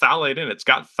the word phthalate in it. It's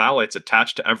got phthalates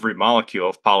attached to every molecule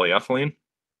of polyethylene.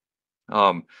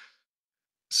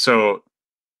 So,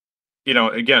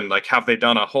 again, like, have they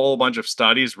done a whole bunch of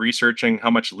studies researching how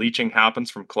much leaching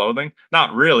happens from clothing?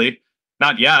 Not really.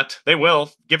 Not yet. They will.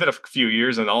 Give it a few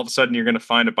years, and all of a sudden you're going to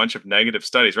find a bunch of negative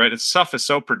studies, right? This stuff is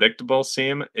so predictable,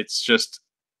 Siim. It's just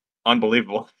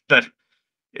unbelievable that,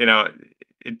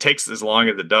 it takes as long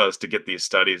as it does to get these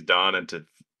studies done and to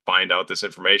find out this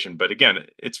information. But again,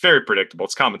 it's very predictable.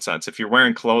 It's common sense. If you're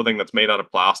wearing clothing that's made out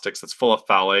of plastics, that's full of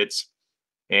phthalates,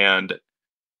 and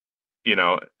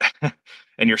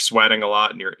and you're sweating a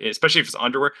lot, and especially if it's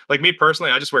underwear. Like me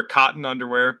personally, I just wear cotton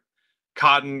underwear,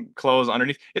 cotton clothes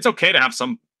underneath. It's okay to have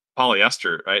some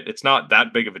polyester, right? It's not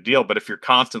that big of a deal. But if you're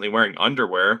constantly wearing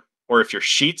underwear, or if your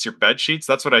bed sheets,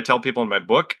 that's what I tell people in my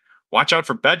book. Watch out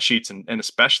for bed sheets and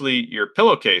especially your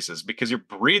pillowcases, because you're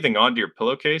breathing onto your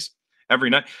pillowcase every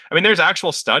night. I mean, there's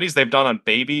actual studies they've done on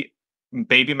baby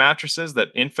mattresses that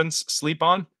infants sleep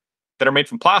on that are made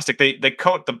from plastic. They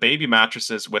coat the baby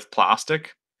mattresses with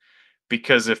plastic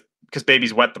because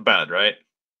babies wet the bed, right?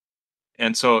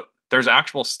 And so there's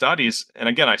actual studies, and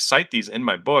again, I cite these in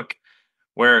my book,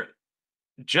 where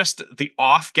just the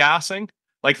off gassing,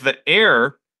 like the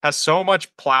air has so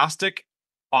much plastic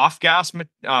off gas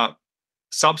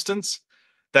substance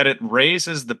that it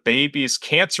raises the baby's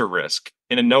cancer risk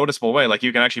in a noticeable way. Like,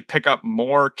 you can actually pick up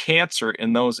more cancer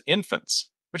in those infants,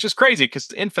 which is crazy because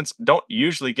infants don't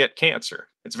usually get cancer.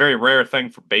 It's a very rare thing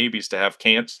for babies to have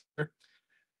cancer,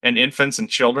 and infants and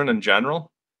children in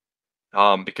general,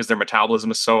 because their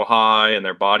metabolism is so high and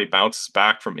their body bounces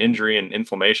back from injury and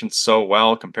inflammation so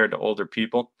well compared to older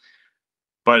people.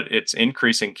 But it's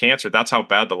increasing cancer. That's how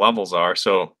bad the levels are.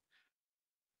 So,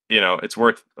 it's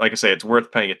worth, like I say, it's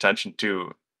worth paying attention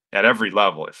to at every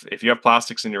level. If you have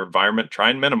plastics in your environment, try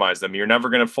and minimize them. You're never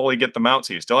going to fully get them out.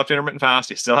 So you still have to intermittent fast.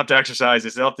 You still have to exercise. You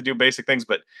still have to do basic things,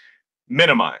 but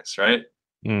minimize, right?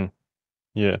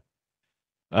 Yeah.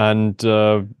 And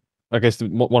I guess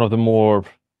one of the more,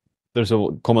 there's a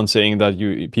common saying that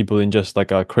people ingest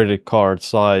like a credit card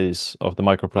size of the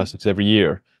microplastics every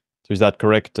year. So is that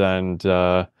correct? And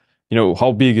how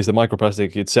big is the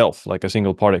microplastic itself, like a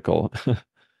single particle?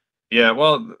 Yeah,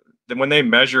 well, when they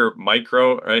measure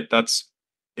micro, right, that's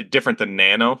different than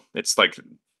nano. It's like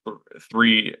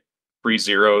three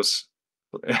zeros,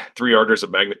 3 orders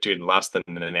of magnitude less than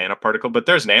a nanoparticle. But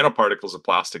there's nanoparticles of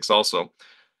plastics also.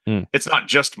 It's not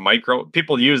just micro.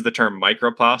 People use the term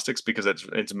microplastics because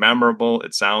it's memorable.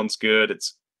 It sounds good.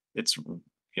 It's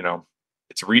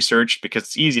It's researched because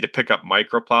it's easy to pick up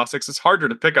microplastics. It's harder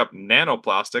to pick up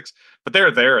nanoplastics, but they're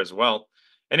there as well.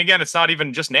 And again, it's not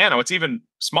even just nano, it's even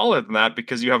smaller than that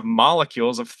because you have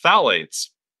molecules of phthalates.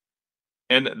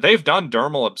 And they've done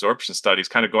dermal absorption studies,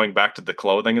 kind of going back to the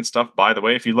clothing and stuff. By the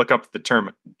way, if you look up the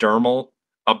term dermal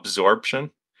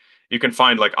absorption, you can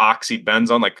find like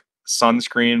oxybenzone, like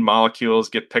sunscreen molecules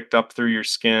get picked up through your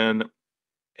skin,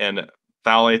 and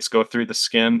phthalates go through the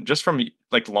skin just from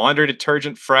like laundry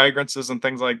detergent, fragrances, and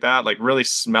things like that, like really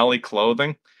smelly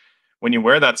clothing. When you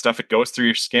wear that stuff, it goes through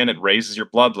your skin, it raises your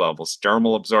blood levels,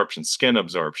 dermal absorption, skin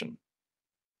absorption.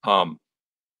 Um,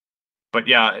 but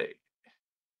yeah,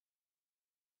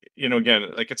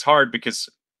 again, like it's hard because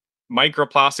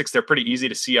microplastics, they're pretty easy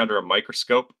to see under a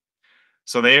microscope.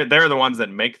 So they're the ones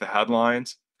that make the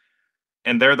headlines,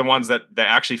 and they're the ones that they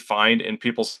actually find in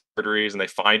people's arteries, and they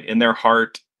find in their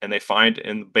heart, and they find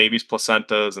in babies'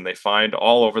 placentas, and they find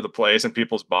all over the place in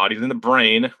people's bodies, in the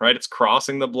brain, right? It's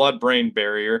crossing the blood-brain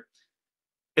barrier.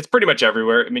 It's pretty much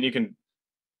everywhere. I mean, you can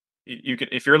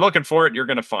if you're looking for it, you're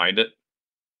going to find it,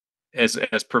 as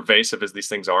pervasive as these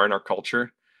things are in our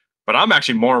culture. But I'm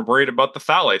actually more worried about the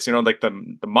phthalates, like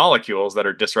the molecules that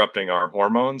are disrupting our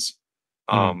hormones,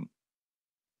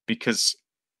 because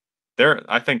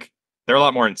I think they're a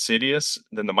lot more insidious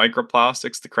than the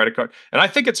microplastics, the credit card. And I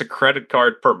think it's a credit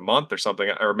card per month or something,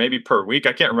 or maybe per week.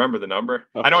 I can't remember the number.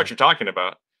 Okay. I know what you're talking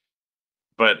about,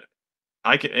 but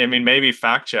I mean, maybe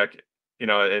fact check,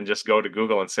 and just go to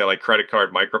Google and say like credit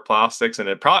card microplastics. And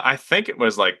I think it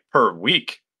was like per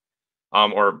week,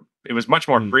 or it was much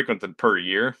more frequent than per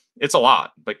year. It's a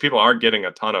lot. Like people are getting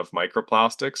a ton of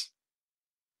microplastics.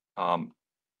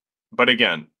 But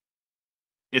again,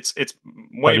 it's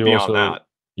way beyond that.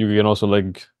 You can also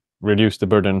like reduce the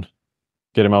burden,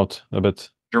 get them out a bit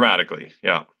dramatically.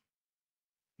 Yeah.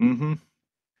 And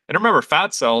remember,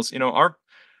 fat cells,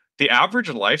 the average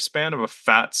lifespan of a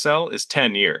fat cell is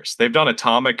 10 years. They've done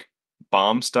atomic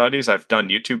bomb studies. I've done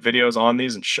YouTube videos on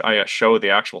these, and I show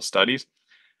the actual studies.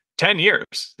 10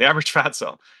 years, the average fat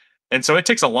cell. And so it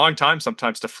takes a long time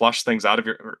sometimes to flush things out of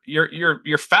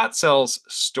your fat cells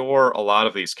store a lot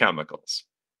of these chemicals.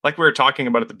 Like we were talking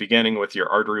about at the beginning with your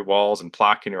artery walls and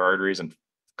plaque in your arteries and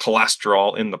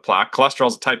cholesterol in the plaque. Cholesterol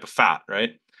is a type of fat,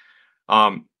 right?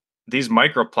 These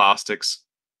microplastics,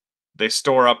 they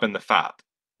store up in the fat.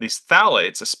 These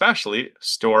phthalates especially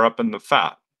store up in the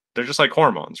fat. They're just like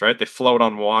hormones, right? They float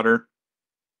on water.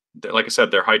 Like I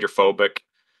said, they're hydrophobic.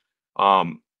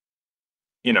 So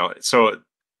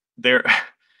they're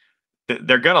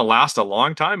going to last a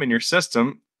long time in your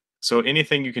system. So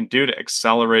anything you can do to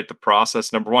accelerate the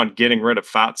process, number one, getting rid of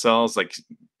fat cells, like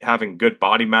having good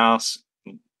body mass,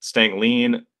 staying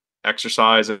lean,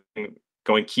 exercise,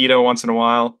 going keto once in a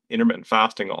while, intermittent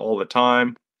fasting all the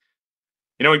time.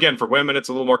 Again, for women, it's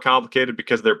a little more complicated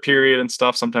because their period and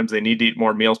stuff. Sometimes they need to eat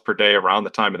more meals per day around the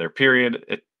time of their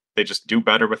period. They just do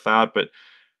better with that. But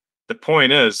the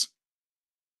point is,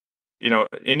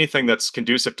 anything that's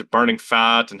conducive to burning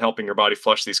fat and helping your body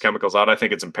flush these chemicals out, I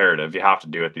think it's imperative. You have to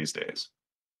do it these days.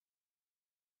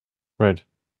 Right.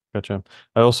 Gotcha.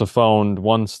 I also found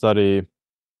one study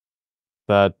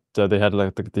that they had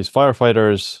like these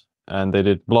firefighters, and they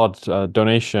did blood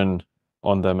donation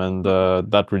on them, and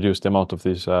that reduced the amount of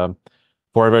these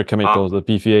forever chemicals, the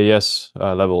PFAS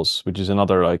levels, which is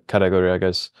another like category, I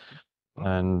guess.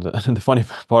 And the funny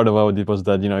part about it was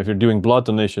that, if you're doing blood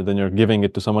donation, then you're giving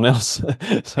it to someone else.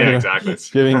 So yeah, exactly.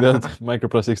 Giving the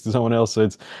microplastics to someone else. So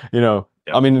it's, yep.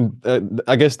 I mean,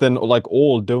 I guess then like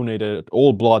all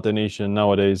blood donation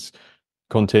nowadays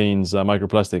contains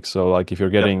microplastics. So like if you're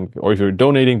getting, or if you're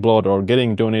donating blood or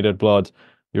getting donated blood,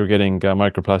 you're getting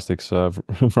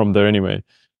microplastics from there anyway.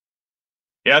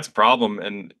 Yeah, it's a problem.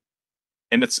 And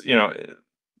it's,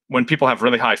 when people have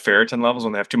really high ferritin levels,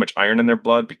 when they have too much iron in their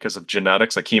blood because of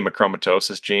genetics, like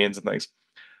hemochromatosis genes and things,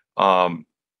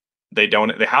 they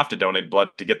have to donate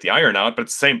blood to get the iron out. But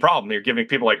it's the same problem. You're giving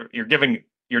people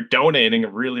you're donating a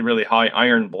really, really high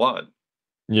iron blood.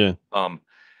 Yeah.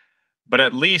 But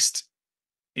at least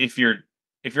if you're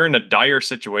in a dire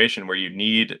situation where you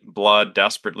need blood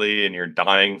desperately and you're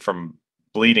dying from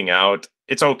bleeding out,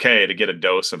 it's okay to get a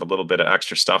dose of a little bit of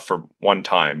extra stuff for one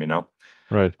time,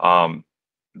 Right.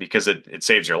 Because it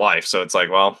saves your life. So it's like,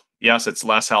 well, yes, it's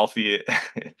less healthy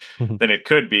than it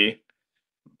could be.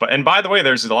 And by the way,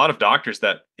 there's a lot of doctors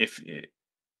that if you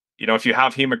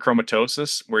have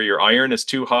hemochromatosis where your iron is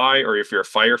too high, or if you're a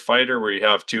firefighter where you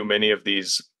have too many of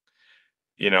these,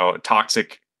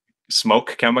 toxic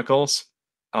smoke chemicals,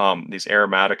 these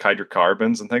aromatic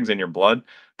hydrocarbons and things in your blood,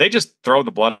 they just throw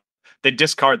the blood, they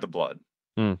discard the blood.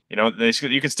 You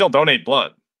can still donate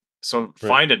blood. So Right.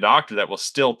 find a doctor that will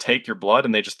still take your blood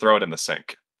and they just throw it in the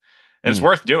sink. And it's Mm.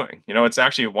 worth doing. It's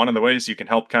actually one of the ways you can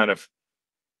help kind of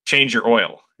change your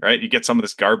oil, right? You get some of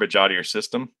this garbage out of your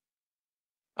system,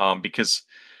 because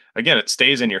again, it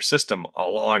stays in your system a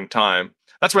long time.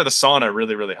 That's where the sauna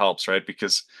really, really helps, right?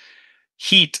 Because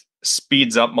heat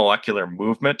speeds up molecular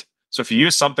movement. So if you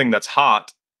use something that's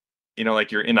hot,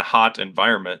 like you're in a hot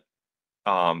environment,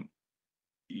 um,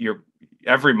 your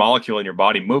every molecule in your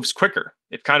body moves quicker.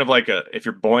 It's kind of like if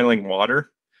you're boiling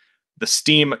water, the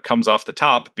steam comes off the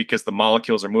top because the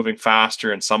molecules are moving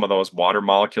faster, and some of those water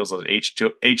molecules, those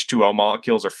H2O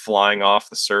molecules, are flying off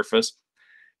the surface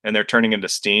and they're turning into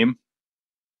steam.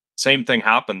 Same thing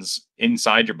happens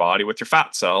inside your body with your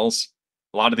fat cells.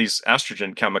 A lot of these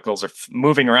estrogen chemicals are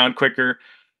moving around quicker.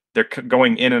 They're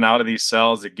going in and out of these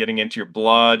cells. They're getting into your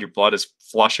blood. Your blood is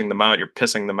flushing them out. You're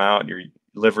pissing them out. Your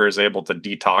liver is able to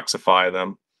detoxify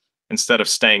them instead of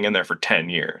staying in there for 10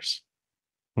 years.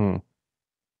 Hmm.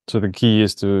 So the key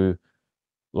is to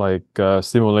like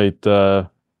stimulate the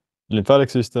lymphatic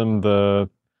system, the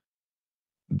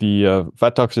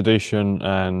fat oxidation,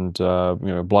 and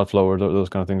blood flow, or those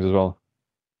kind of things as well.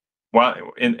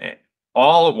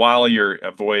 All while you're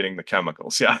avoiding the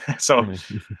chemicals. Yeah. So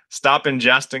Mm. stop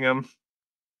ingesting them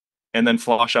and then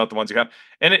flush out the ones you have.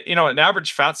 And an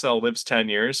average fat cell lives 10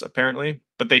 years apparently,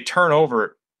 but they turn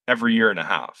over every year and a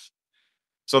half.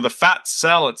 So the fat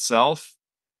cell itself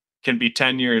can be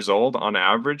 10 years old on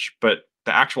average, but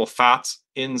the actual fats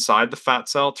inside the fat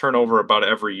cell turn over about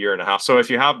every year and a half. So if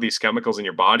you have these chemicals in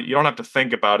your body, you don't have to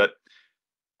think about it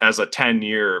as a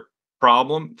 10-year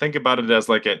problem. Think about it as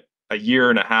like a year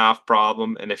and a half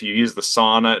problem. And if you use the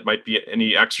sauna, it might be, and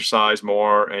you exercise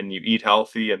more and you eat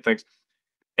healthy and things,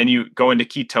 and you go into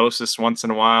ketosis once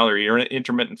in a while, or you're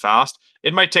intermittent fast,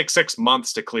 it might take 6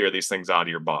 months to clear these things out of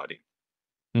your body,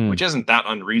 which Mm. isn't that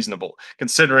unreasonable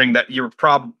considering that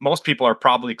most people are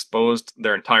probably exposed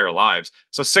their entire lives.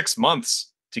 So 6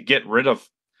 months to get rid of,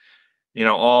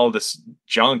 all this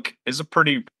junk is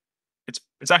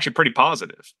it's actually pretty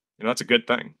positive. That's a good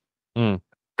thing. Mm.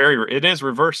 It is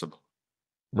reversible.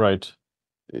 Right.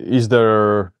 Is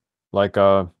there like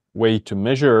a way to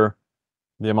measure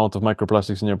the amount of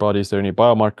microplastics in your body? Is there any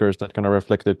biomarkers that kind of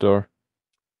reflect it, or?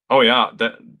 Oh yeah,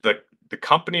 the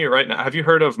company right now. Have you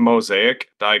heard of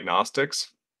Mosaic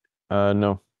Diagnostics?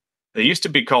 No. They used to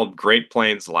be called Great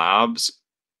Plains Labs,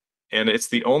 and it's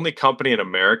the only company in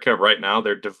America right now.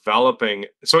 They're developing,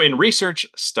 so in research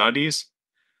studies,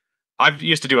 I've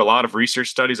used to do a lot of research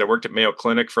studies. I worked at Mayo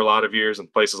Clinic for a lot of years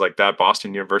and places like that,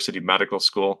 Boston University Medical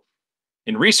School.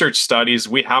 In research studies,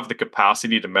 we have the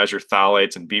capacity to measure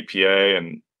phthalates and BPA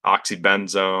and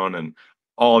oxybenzone and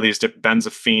all these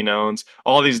benzophenones,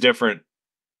 all these different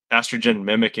estrogen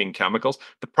mimicking chemicals.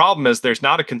 The problem is there's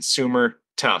not a consumer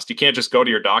test. You can't just go to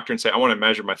your doctor and say, I want to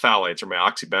measure my phthalates or my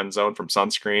oxybenzone from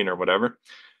Sunscreen or whatever.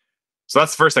 So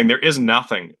that's the first thing. There is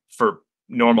nothing for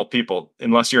normal people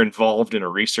unless you're involved in a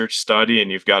research study and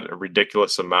you've got a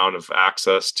ridiculous amount of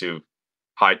access to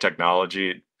high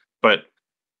technology. But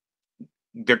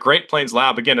the Great Plains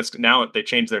Lab, again, it's now they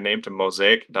changed their name to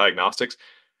Mosaic Diagnostics.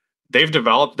 They have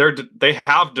developed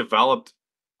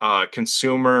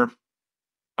consumer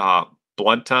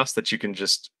blood tests that you can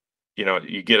just,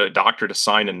 you get a doctor to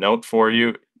sign a note for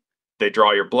you. They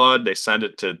draw your blood, they send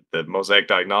it to the Mosaic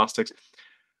Diagnostics.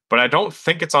 But I don't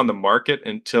think it's on the market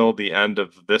until the end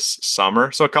of this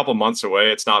summer. So a couple months away.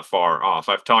 It's not far off.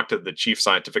 I've talked to the chief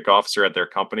scientific officer at their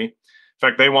company. In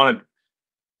fact, they wanted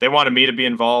me to be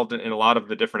involved in a lot of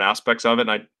the different aspects of it.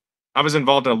 And I was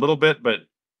involved in a little bit, but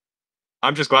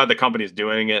I'm just glad the company's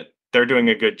doing it. They're doing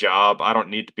a good job. I don't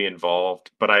need to be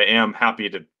involved, but I am happy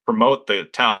to promote the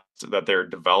test that they're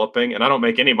developing. And I don't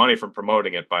make any money from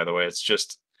promoting it, by the way.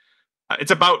 It's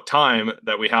about time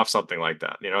that we have something like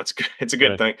that. It's a good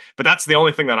Right. thing. But that's the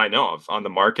only thing that I know of on the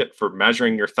market for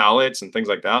measuring your phthalates and things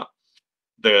like that.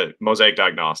 The Mosaic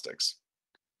Diagnostics.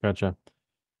 Gotcha.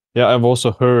 Yeah, I've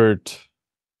also heard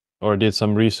or did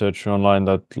some research online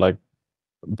that like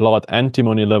blood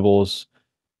antimony levels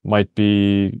might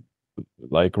be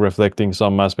like reflecting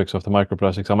some aspects of the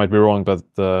microplastics. I might be wrong, but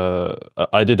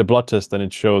I did a blood test and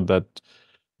it showed that,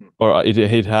 or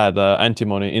it had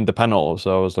antimony in the panel.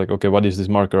 So I was like, okay, what is this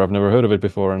marker? I've never heard of it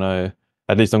before. And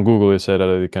at least on Google, it said that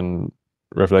it can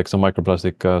reflect some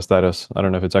microplastic status. I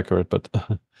don't know if it's accurate, but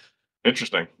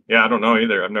Interesting. Yeah, I don't know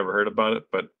either. I've never heard about it,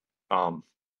 but um,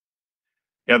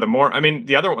 yeah, the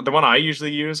one I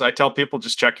usually use, I tell people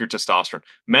just check your testosterone,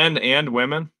 men and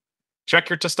women, check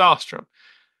your testosterone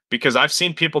because I've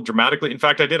seen people dramatically. In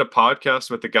fact, I did a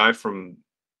podcast with a guy from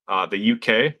the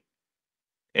UK,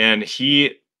 and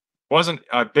he wasn't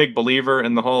a big believer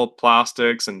in the whole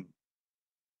plastics, and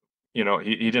he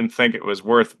didn't think it was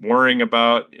worth worrying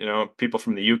about. People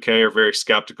from the UK are very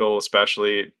skeptical,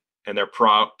 especially, and they're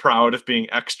proud of being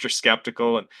extra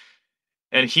skeptical.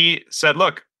 And he said,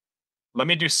 "Look, let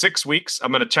me do 6 weeks.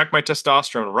 I'm going to check my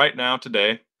testosterone right now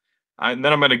today, and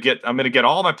then I'm going to get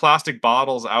all my plastic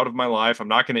bottles out of my life. I'm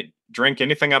not going to drink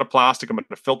anything out of plastic. I'm going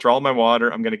to filter all my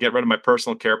water. I'm going to get rid of my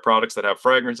personal care products that have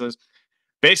fragrances."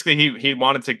 Basically, he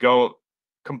wanted to go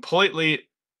completely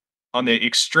on the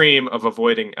extreme of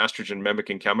avoiding estrogen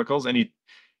mimicking chemicals, and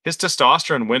his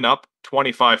testosterone went up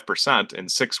 25% in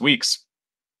 6 weeks,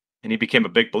 and he became a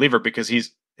big believer because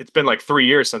it's been like 3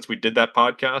 years since we did that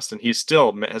podcast, and he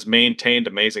still has maintained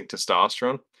amazing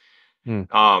testosterone.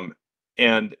 Um,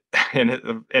 and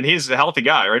and he's a healthy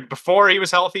guy, right? Before he was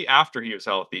healthy, after he was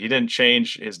healthy, he didn't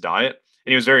change his diet,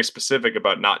 and he was very specific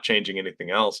about not changing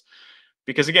anything else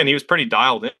because, again, he was pretty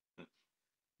dialed in.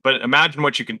 But imagine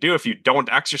what you can do if you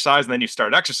don't exercise and then you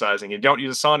start exercising. You don't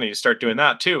use the sauna, you start doing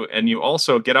that too. And you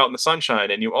also get out in the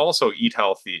sunshine and you also eat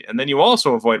healthy. And then you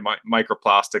also avoid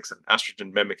microplastics and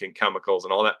estrogen mimicking chemicals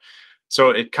and all that.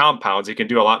 So it compounds. You can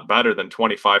do a lot better than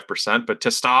 25%. But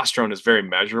testosterone is very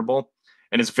measurable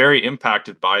and is very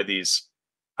impacted by these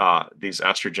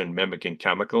estrogen mimicking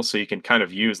chemicals. So you can kind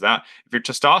of use that. If your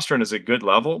testosterone is a good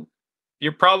level,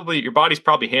 your body's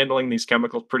probably handling these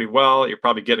chemicals pretty well. You're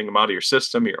probably getting them out of your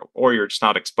system, or you're just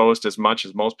not exposed as much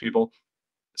as most people.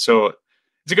 So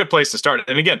it's a good place to start.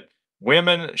 And again,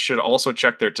 women should also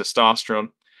check their testosterone.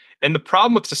 And the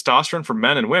problem with testosterone for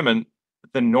men and women,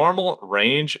 the normal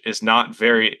range is not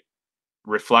very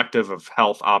reflective of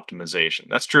health optimization.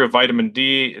 That's true of vitamin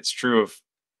D. It's true of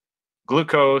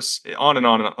glucose, on and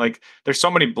on and on. Like, there's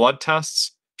so many blood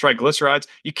tests, triglycerides.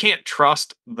 You can't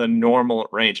trust the normal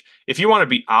range. If you want to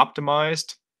be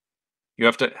optimized, you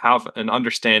have to have an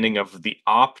understanding of the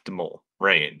optimal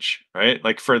range, right?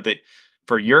 Like for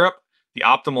Europe, the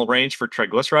optimal range for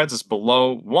triglycerides is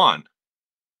below 1.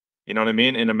 You know what I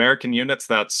mean? In American units,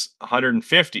 that's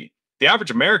 150. The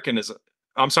average American is,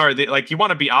 I'm sorry, like, you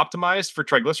want to be optimized for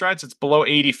triglycerides, it's below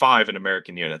 85 in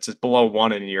American units. It's below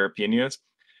 1 in European units.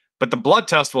 But the blood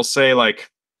test will say, like,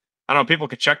 I don't know, people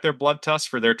can check their blood tests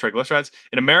for their triglycerides.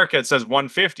 In America, it says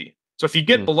 150. So if you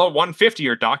get below 150,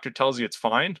 your doctor tells you it's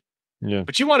fine. Yeah.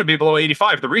 But you want to be below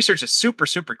 85. The research is super,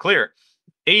 super clear.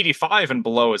 85 and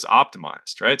below is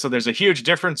optimized, right? So there's a huge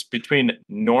difference between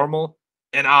normal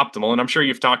and optimal. And I'm sure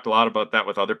you've talked a lot about that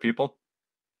with other people.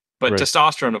 But Right.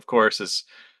 testosterone, of course,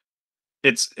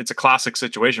 it's a classic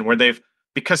situation where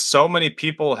because so many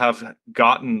people have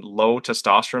gotten low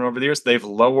testosterone over the years, they've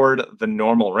lowered the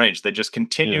normal range. They just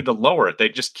continue to lower it. They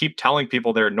just keep telling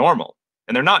people they're normal,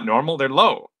 and they're not normal, they're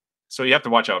low. So you have to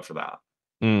watch out for that.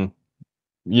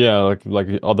 Yeah, like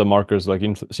other markers like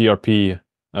in CRP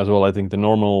as well. I think the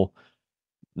normal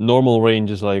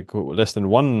range is like less than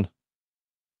 1.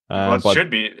 Well, it But should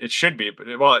be. It should be.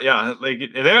 But, well, yeah, like,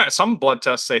 some blood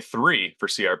tests say 3 for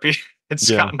CRP.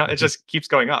 yeah, It just keeps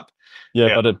going up. yeah,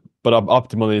 Yeah. but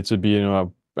optimally it should be,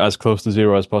 as close to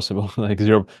 0 as possible. Like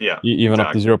 0, Yeah. even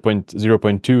up to Exactly.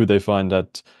 0.2, they find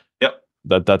that Yep.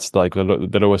 that's like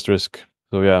the lowest risk.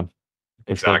 So yeah, for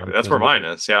sure, Exactly. That's that's a where good mine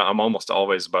one. is. Yeah, I'm almost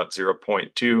always about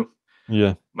 0.2.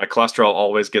 Yeah. My cholesterol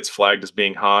always gets flagged as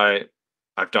being high.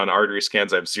 I've done artery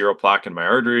scans. I have 0 plaque in my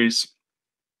arteries.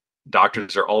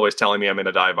 Doctors are always telling me I'm going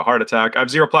to die of a heart attack. I have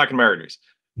 0 plaque in my arteries.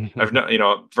 I've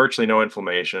virtually no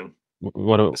inflammation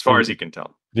as far as you can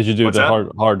tell. Did you do What's the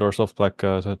that? hard or soft plaque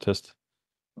test?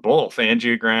 Both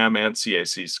angiogram and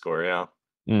CAC score.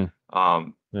 Yeah.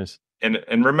 Nice.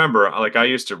 And remember, like, I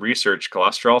used to research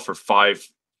cholesterol for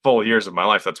 5 full years of my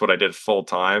life. That's what I did full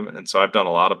time. And so I've done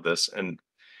a lot of this, and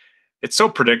it's so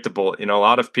predictable. A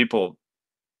lot of people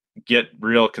get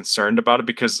real concerned about it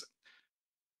because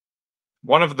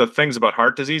one of the things about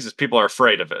heart disease is people are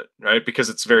afraid of it, right? Because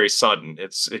it's very sudden.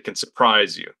 It can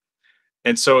surprise you.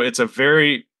 And so it's a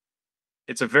very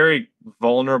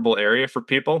vulnerable area for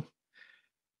people.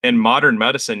 And modern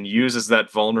medicine uses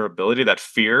that vulnerability, that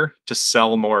fear, to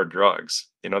sell more drugs.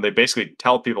 They basically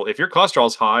tell people, if your cholesterol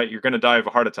is high, you're going to die of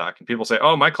a heart attack. And people say,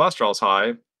 oh, my cholesterol is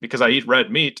high because I eat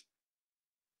red meat.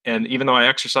 And even though I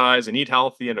exercise and eat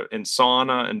healthy and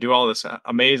sauna and do all this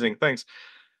amazing things,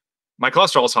 my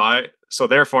cholesterol is high. So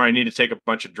therefore, I need to take a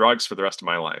bunch of drugs for the rest of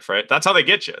my life, right? That's how they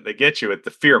get you. They get you with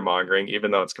the fear mongering,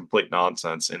 even though it's complete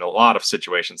nonsense in a lot of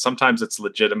situations. Sometimes it's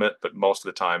legitimate, but most of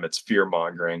the time it's fear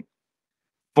mongering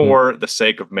for the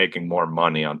sake of making more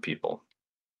money on people.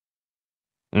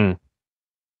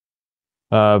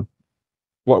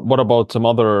 What about some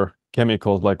other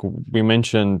chemicals? Like we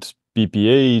mentioned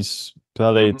BPAs,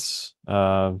 phthalates.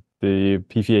 the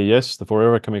PFAS, the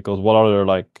forever chemicals, what other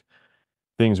like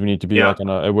things we need to be Yeah. like kind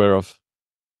of aware of?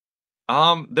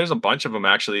 There's a bunch of them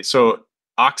actually. So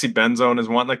oxybenzone is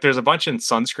one. Like there's a bunch in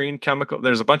sunscreen chemical.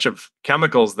 There's a bunch of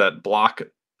chemicals that block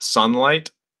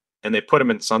sunlight and they put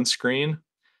them in sunscreen.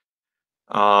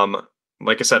 Um,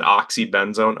 like I said,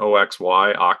 oxybenzone,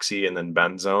 OXY, oxy, and then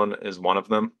benzone is one of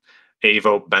them.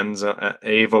 Avobenzone,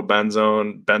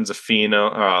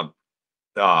 benzophenone,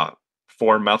 uh,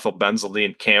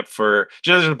 4-methylbenzylene, camphor.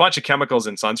 There's a bunch of chemicals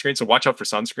in sunscreen, so watch out for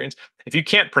sunscreens. If you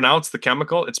can't pronounce the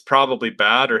chemical, it's probably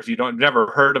bad, or if you don't never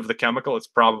heard of the chemical, it's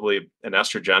probably an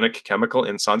estrogenic chemical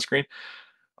in sunscreen.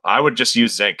 I would just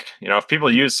use zinc. If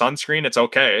people use sunscreen, it's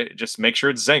okay. Just make sure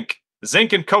it's zinc.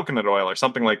 Zinc and coconut oil or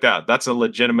something like that. That's a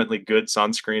legitimately good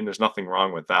sunscreen. There's nothing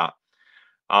wrong with that.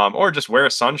 Or just wear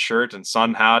a sun shirt and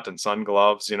sun hat and sun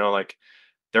gloves. Like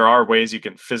there are ways you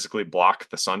can physically block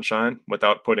the sunshine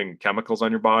without putting chemicals on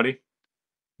your body.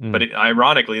 But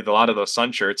ironically, a lot of those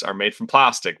sun shirts are made from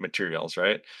plastic materials,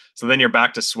 right? So then you're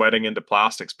back to sweating into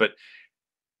plastics. But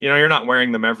you're not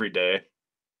wearing them every day.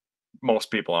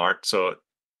 Most people aren't.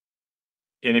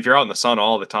 And if you're out in the sun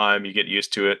all the time, you get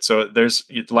used to it. So there's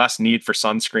less need for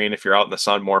sunscreen if you're out in the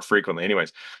sun more frequently,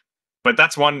 anyways. But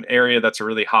that's one area that's a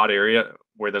really hot area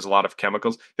where there's a lot of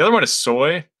chemicals. The other one is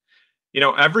soy.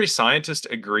 Every scientist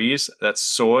agrees that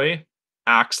soy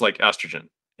acts like estrogen.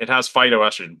 It has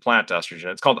phytoestrogen, plant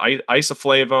estrogen. It's called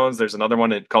isoflavones. There's another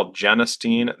one called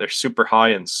genistein. They're super high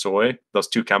in soy, those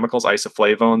two chemicals,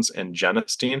 isoflavones and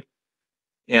genistein.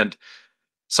 And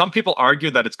some people argue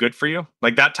that it's good for you.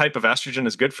 Like that type of estrogen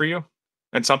is good for you.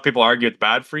 And some people argue it's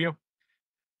bad for you.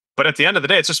 But at the end of the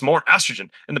day, it's just more estrogen.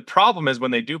 And the problem is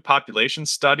when they do population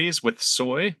studies with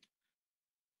soy,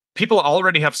 people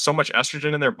already have so much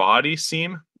estrogen in their body,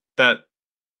 Siim, that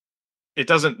it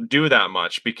doesn't do that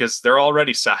much because they're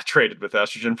already saturated with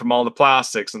estrogen from all the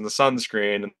plastics and the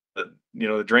sunscreen and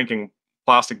the drinking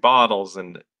plastic bottles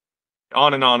and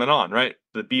on and on and on, right?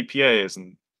 The BPAs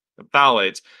and the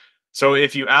phthalates. So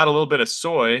if you add a little bit of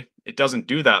soy, it doesn't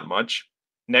do that much,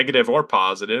 negative or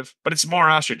positive, but it's more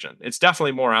estrogen. It's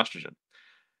definitely more estrogen.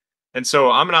 And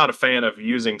so I'm not a fan of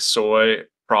using soy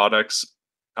products.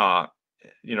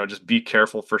 Just be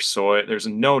careful for soy. There's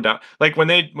no doubt. Like when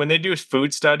they do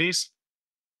food studies,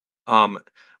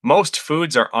 most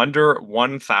foods are under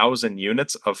 1,000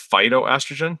 units of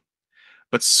phytoestrogen,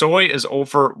 but soy is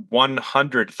over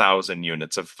 100,000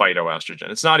 units of phytoestrogen.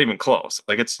 It's not even close.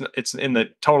 Like it's in the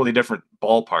totally different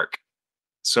ballpark.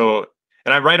 So,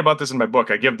 and I write about this in my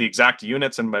book. I give the exact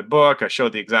units in my book. I show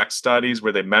the exact studies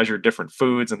where they measure different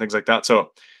foods and things like that.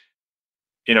 So,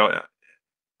 you know,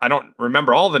 I don't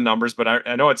remember all the numbers, but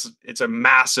I know it's a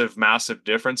massive, massive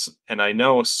difference. And I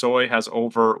know soy has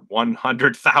over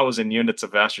 100,000 units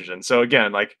of estrogen. So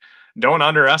again, like don't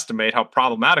underestimate how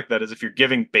problematic that is if you're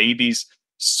giving babies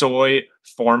soy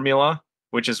formula,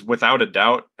 which is without a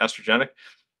doubt estrogenic,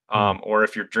 or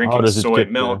if you're How drinking does it soy get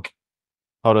there? milk.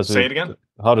 How does Say it it again.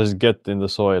 how does it get in the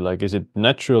soil? Like, is it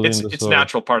naturally in the It's soil?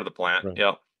 natural part of the plant. Right.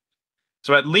 Yeah.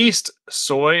 So at least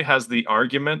soy has the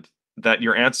argument that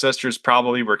your ancestors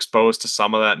probably were exposed to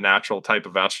some of that natural type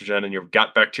of estrogen and your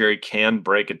gut bacteria can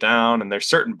break it down. And there's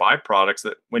certain byproducts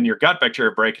that when your gut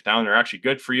bacteria break it down, they're actually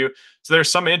good for you. So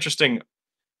there's some interesting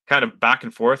kind of back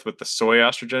and forth with the soy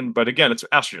estrogen. But again, it's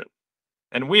estrogen.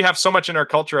 And we have so much in our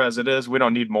culture as it is, we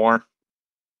don't need more.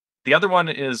 The other one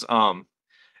is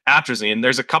atrazine.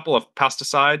 There's a couple of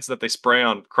pesticides that they spray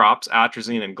on crops,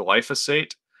 atrazine and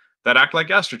glyphosate, that act like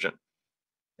estrogen.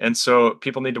 And so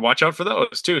people need to watch out for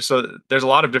those too. So there's a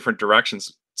lot of different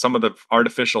directions. Some of the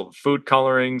artificial food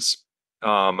colorings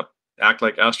act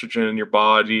like estrogen in your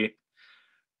body.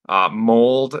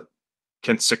 Mold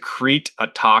can secrete a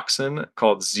toxin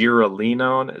called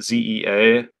zearalenone.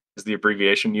 ZEA is the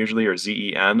abbreviation usually, or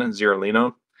ZEN,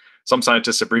 zearalenone. Some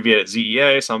scientists abbreviate it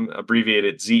ZEA, some abbreviate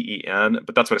it ZEN,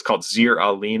 but that's what it's called,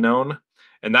 zearalenone.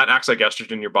 And that acts like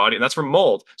estrogen in your body. And that's from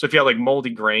mold. So if you have like moldy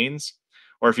grains,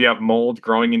 or if you have mold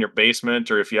growing in your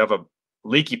basement, or if you have a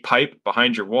leaky pipe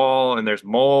behind your wall and there's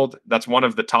mold, that's one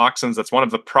of the toxins. That's one of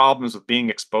the problems with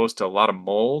being exposed to a lot of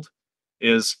mold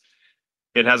is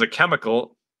it has a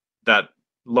chemical that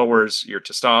lowers your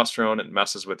testosterone. It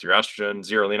messes with your estrogen,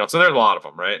 zearalenone. So there's a lot of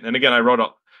them, right? And again,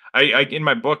 I in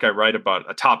my book, I write about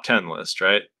a top 10 list,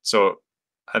 right? So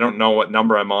I don't know what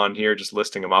number I'm on here, just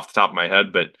listing them off the top of my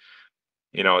head, but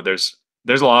there's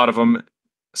a lot of them.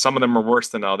 Some of them are worse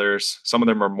than others. Some of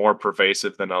them are more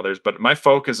pervasive than others. But my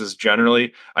focus is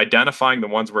generally identifying the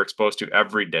ones we're exposed to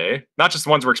every day, not just the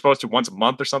ones we're exposed to once a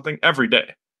month or something, every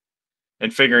day,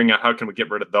 and figuring out how can we get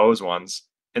rid of those ones.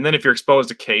 And then if you're exposed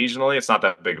occasionally, it's not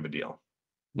that big of a deal.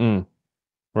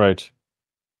 Right.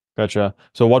 Gotcha.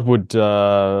 So what would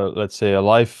let's say a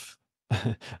life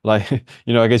like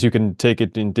I guess you can take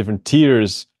it in different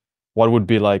tiers. What would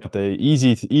be like the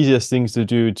easiest things to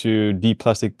do to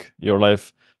deplastic your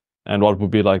life, and what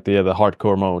would be like the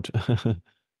hardcore mode?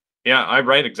 Yeah, I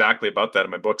write exactly about that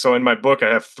in my book. So in my book,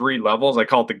 I have 3 levels. I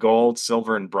call it the gold,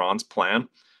 silver, and bronze plan.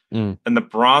 Mm, And the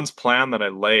bronze plan that I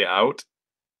lay out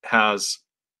has,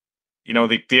 the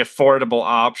affordable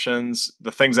options,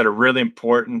 the things that are really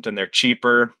important and they're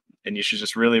cheaper, and you should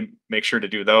just really make sure to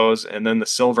do those. And then the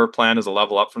silver plan is a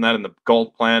level up from that. And the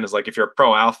gold plan is like if you're a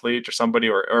pro athlete or somebody,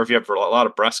 or if you have a lot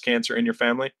of breast cancer in your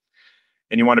family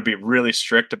and you want to be really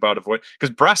strict about avoid,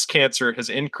 because breast cancer has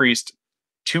increased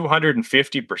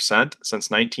 250%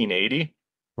 since 1980.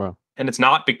 wow. And it's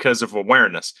not because of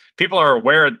awareness. People are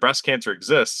aware that breast cancer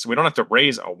exists. We don't have to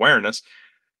raise awareness.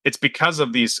 It's because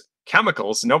of these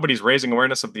chemicals. Nobody's raising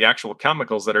awareness of the actual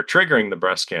chemicals that are triggering the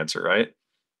breast cancer, right?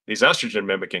 These estrogen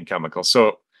mimicking chemicals.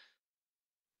 So,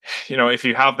 if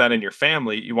you have that in your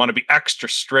family, you want to be extra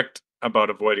strict about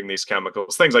avoiding these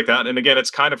chemicals, things like that. And again,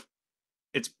 it's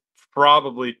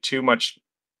probably too much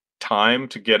time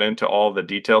to get into all the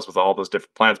details with all those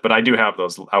different plans, but I do have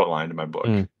those outlined in my book.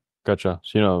 Mm, gotcha.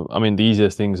 So, I mean, the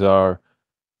easiest things are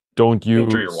don't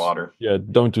Filter your use, water. yeah,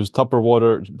 don't use the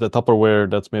Tupperware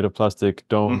that's made of plastic.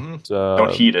 Don't, Hmm.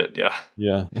 Don't heat it. Yeah.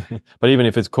 yeah. But even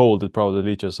if it's cold, it probably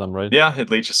leaches some, right? Yeah, it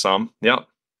leaches some. Yep, Right.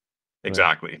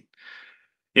 exactly.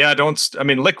 Yeah, I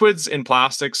mean, liquids in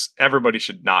plastics, everybody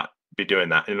should not be doing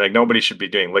that. And like nobody should be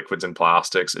doing liquids in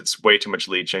plastics. It's way too much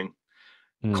leaching.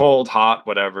 Mm, Cold, hot,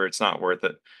 whatever, it's not worth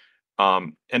it.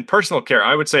 And personal care,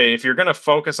 I would say if you're going to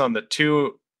focus on the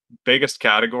two biggest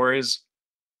categories,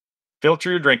 filter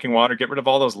your drinking water, get rid of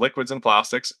all those liquids and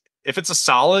plastics. If it's a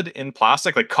solid in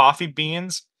plastic, like coffee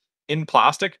beans in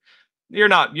plastic, you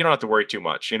don't have to worry too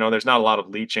much. There's not a lot of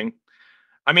leaching.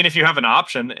 I mean, if you have an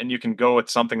option and you can go with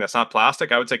something that's not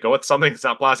plastic, I would say go with something that's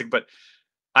not plastic. But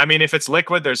I mean, if it's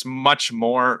liquid, there's much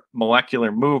more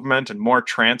molecular movement and more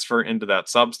transfer into that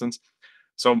substance.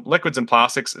 So liquids and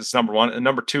plastics is number one. And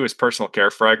number two is personal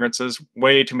care fragrances.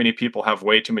 Way too many people have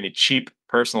way too many cheap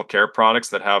personal care products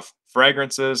that have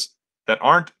fragrances that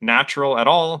aren't natural at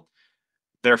all.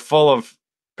 They're full of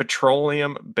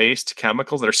petroleum based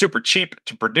chemicals that are super cheap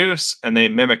to produce and they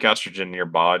mimic estrogen in your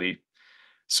body.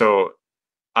 So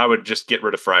I would just get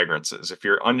rid of fragrances. If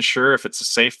you're unsure if it's a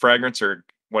safe fragrance or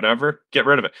whatever, get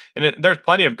rid of it. And there's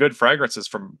plenty of good fragrances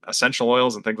from essential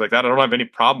oils and things like that. I don't have any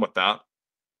problem with that.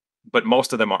 But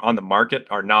most of them are on the market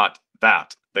are not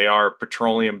that. They are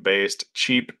petroleum based,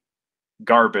 cheap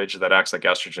garbage that acts like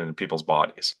estrogen in people's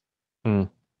bodies. mm.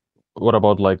 What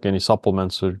about like any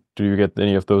supplements, or do you get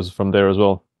any of those from there as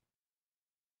well?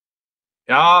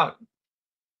 Yeah,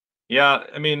 yeah.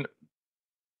 I mean,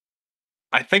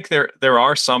 I think there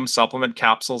are some supplement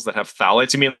capsules that have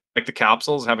phthalates. You mean like the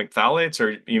capsules having phthalates,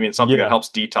 or you mean something that Yeah. helps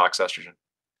detox estrogen?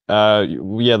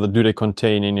 Yeah, do they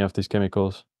contain any of these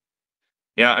chemicals?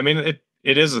 Yeah, I mean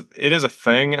it is a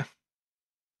thing.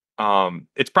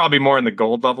 It's probably more in the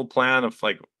gold level plan of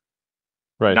like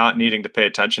Right. not needing to pay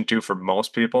attention to for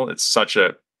most people. It's such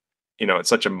a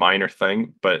minor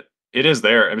thing, but it is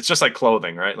there. It's just like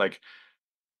clothing, right? Like,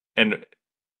 and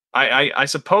I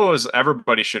suppose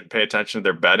everybody should pay attention to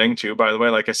their bedding too. By the way,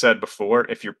 like I said before,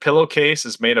 if your pillowcase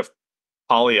is made of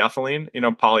polyethylene,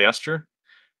 polyester,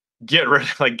 get rid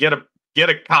like get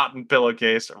a cotton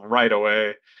pillowcase right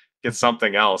away. Get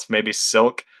something else, maybe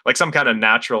silk, like some kind of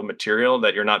natural material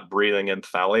that you're not breathing in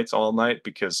phthalates all night.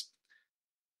 Because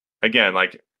again,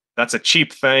 like that's a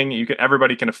cheap thing.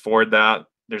 Everybody can afford that.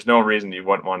 There's no reason you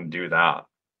wouldn't want to do that.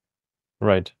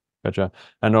 Right. Gotcha.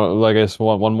 And I guess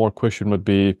one more question would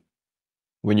be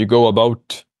when you go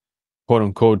about quote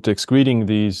unquote excreting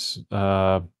these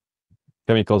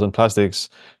chemicals and plastics,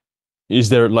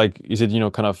 is it,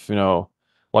 kind of,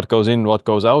 what goes in, what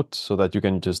goes out, so that you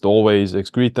can just always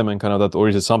excrete them and kind of that, or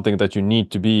is it something that you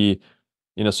need to be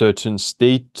in a certain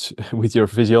state with your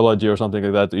physiology or something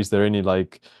like that? Is there any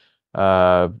like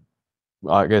uh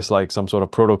I guess like some sort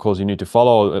of protocols you need to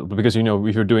follow? Because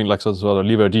if you're doing like some sort of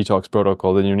liver detox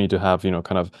protocol, then you need to have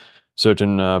kind of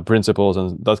certain principles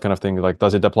and that kind of thing. Like,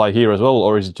 does it apply here as well,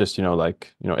 or is it just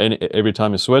every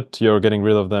time you sweat, you're getting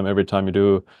rid of them every time you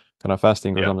do kind of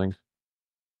fasting or Yeah. something?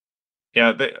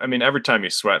 Yeah. I mean, every time you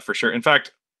sweat, for sure. In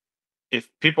fact, if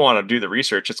people want to do the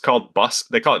research, it's called BUS.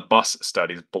 They call it BUS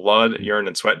studies, blood, urine,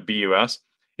 and sweat, BUS.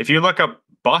 If you look up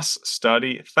BUS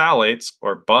study phthalates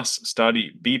or BUS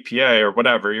study BPA or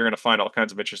whatever, you're going to find all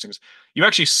kinds of interesting things. You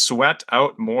actually sweat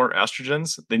out more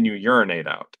estrogens than you urinate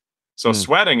out. So Mm.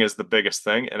 sweating is the biggest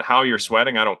thing. And how you're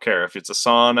sweating, I don't care. If it's a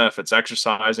sauna, if it's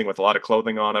exercising with a lot of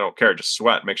clothing on, I don't care. Just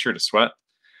sweat. Make sure to sweat.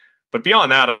 But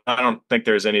beyond that, I don't think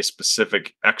there's any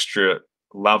specific extra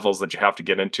levels that you have to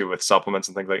get into with supplements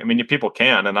and things like. I mean, people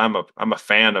can, and I'm a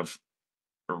fan of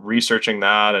researching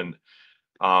that and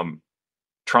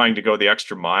trying to go the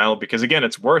extra mile because again,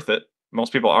 it's worth it.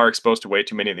 Most people are exposed to way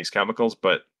too many of these chemicals,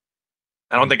 but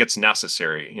I don't think it's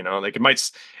necessary. Like it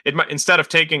might instead of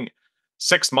taking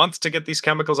 6 months to get these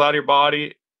chemicals out of your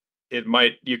body,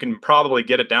 you can probably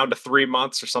get it down to 3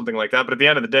 months or something like that. But at the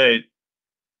end of the day,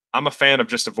 I'm a fan of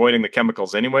just avoiding the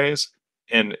chemicals anyways.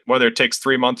 And whether it takes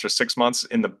 3 months or 6 months,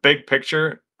 in the big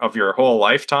picture of your whole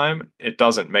lifetime, it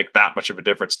doesn't make that much of a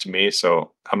difference to me.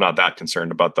 So I'm not that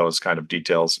concerned about those kind of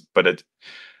details. But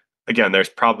again, there's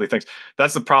probably things.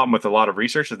 That's the problem with a lot of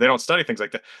research is they don't study things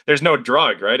like that. There's no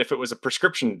drug, right? If it was a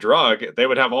prescription drug, they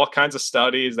would have all kinds of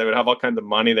studies. They would have all kinds of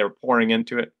money they were pouring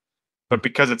into it. But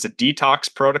because it's a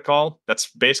detox protocol that's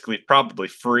basically probably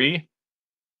free,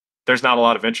 there's not a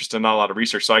lot of interest and not a lot of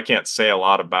research. So I can't say a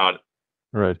lot about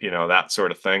Right. that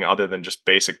sort of thing other than just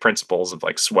basic principles of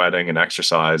like sweating and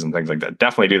exercise and things like that.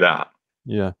 Definitely do that.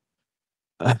 Yeah.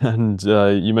 And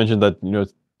you mentioned that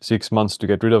 6 months to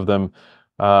get rid of them.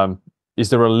 Is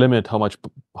there a limit how much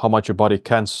your body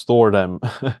can store them?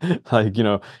 Like,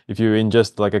 if you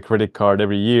ingest like a credit card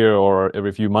every year or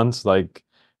every few months, like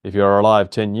if you're alive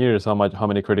 10 years, how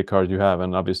many credit cards you have?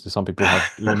 And obviously some people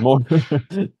have even more.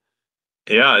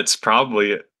 Yeah, it's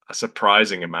probably a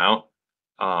surprising amount.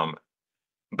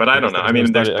 But I I guess don't know. there's I no mean,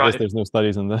 study. I guess there's no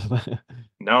studies on that.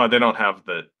 no, they don't have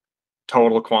the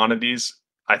total quantities.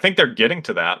 I think they're getting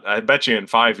to that. I bet you in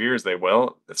 5 years they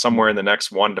will. Somewhere in the next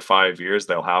 1 to 5 years,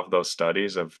 they'll have those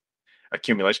studies of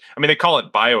accumulation. I mean, they call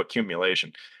it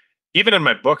bioaccumulation. Even in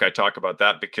my book, I talk about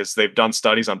that because they've done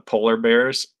studies on polar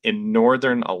bears in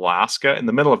northern Alaska in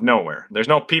the middle of nowhere. There's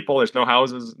no people, there's no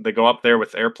houses. They go up there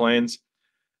with airplanes.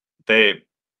 They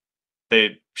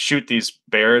they shoot these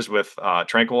bears with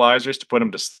tranquilizers to put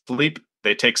them to sleep.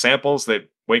 They take samples. They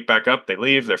wake back up. They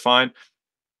leave. They're fine.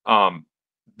 Um,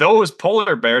 those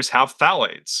polar bears have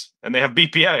phthalates and they have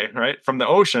BPA, right, from the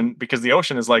ocean because the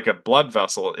ocean is like a blood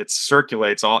vessel. It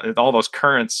circulates all those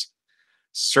currents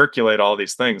circulate all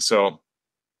these things. So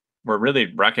we're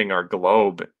really wrecking our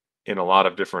globe in a lot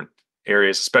of different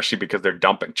areas, especially because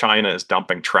China is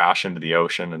dumping trash into the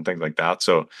ocean and things like that.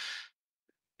 So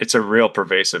it's a real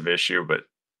pervasive issue, but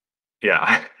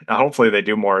yeah, hopefully they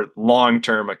do more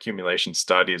long-term accumulation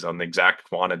studies on the exact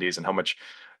quantities and how much.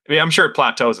 I mean, I'm sure it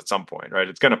plateaus at some point, right?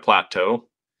 It's going to plateau,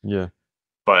 Yeah.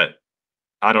 but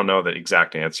I don't know the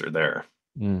exact answer there.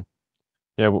 Mm.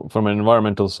 Yeah, from an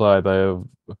environmental side, I have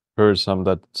heard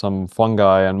that some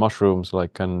fungi and mushrooms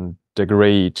like can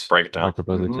degrade Breakdown.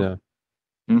 microplastics.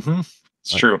 Yeah.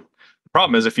 It's true. The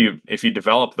problem is if you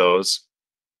develop those,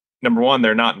 number one,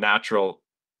 they're not natural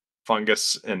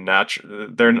fungus and natural.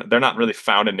 They're not really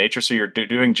found in nature. So you're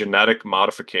doing genetic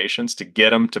modifications to get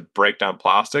them to break down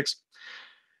plastics.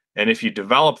 And if you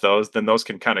develop those, then those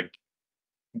can kind of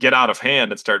get out of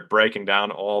hand and start breaking down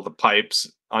all the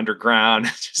pipes underground.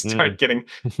 Just start getting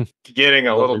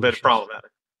a little bit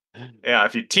problematic. Yeah,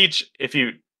 if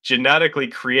you genetically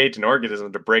create an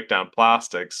organism to break down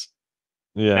plastics,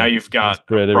 now Yeah, you've got a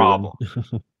spread everything. problem.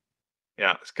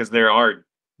 Yeah, because there are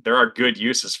good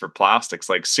uses for plastics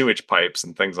like sewage pipes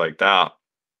and things like that.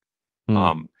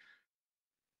 Um,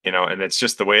 and it's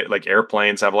just the way like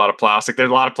airplanes have a lot of plastic. There's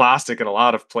a lot of plastic in a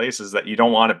lot of places that you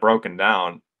don't want it broken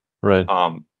down. Right.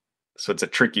 So it's a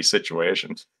tricky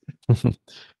situation.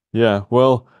 Yeah.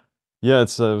 Well, yeah,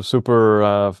 it's a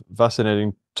super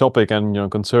fascinating topic and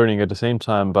concerning at the same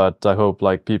time. But I hope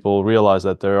like people realize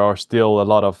that there are still a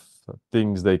lot of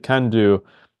things they can do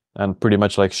and pretty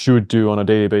much like should do on a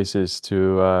daily basis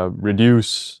to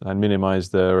reduce and minimize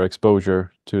their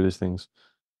exposure to these things.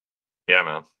 Yeah,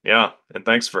 man. Yeah, and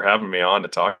thanks for having me on to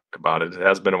talk about it. It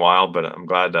has been a while, but I'm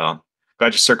glad you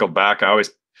circled back. I always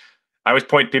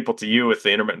point people to you with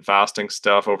the intermittent fasting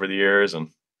stuff over the years, and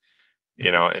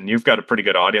and you've got a pretty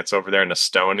good audience over there in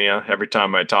Estonia. Every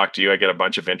time I talk to you, I get a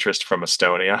bunch of interest from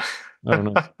Estonia. Oh,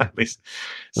 nice. At least,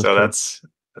 That's so cool.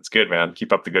 that's good, man.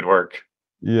 Keep up the good work.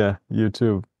 Yeah, you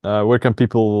too. Where can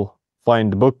people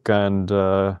find the book and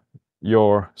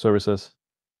your services?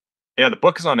 Yeah, the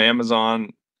book is on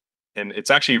Amazon, and it's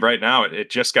actually right now. It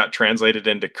just got translated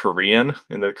into Korean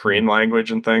in the Korean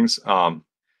language and things.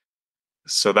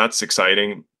 So that's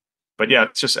exciting. But yeah,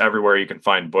 it's just everywhere you can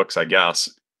find books, I guess.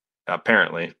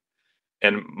 Apparently.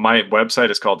 And my website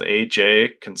is called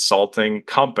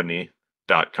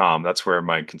ajconsultingcompany.com. That's where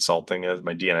my consulting is,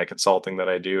 my DNA consulting that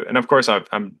I do. And of course,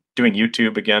 I'm doing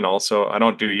YouTube again also. I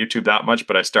don't do YouTube that much,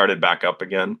 but I started back up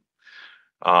again.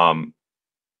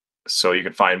 So you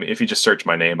can find me if you just search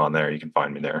my name on there, you can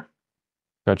find me there.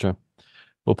 Gotcha.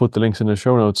 We'll put the links in the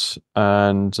show notes.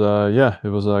 And yeah, it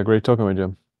was great talking with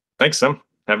you. Thanks, Sim.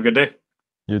 Have a good day.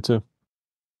 You too.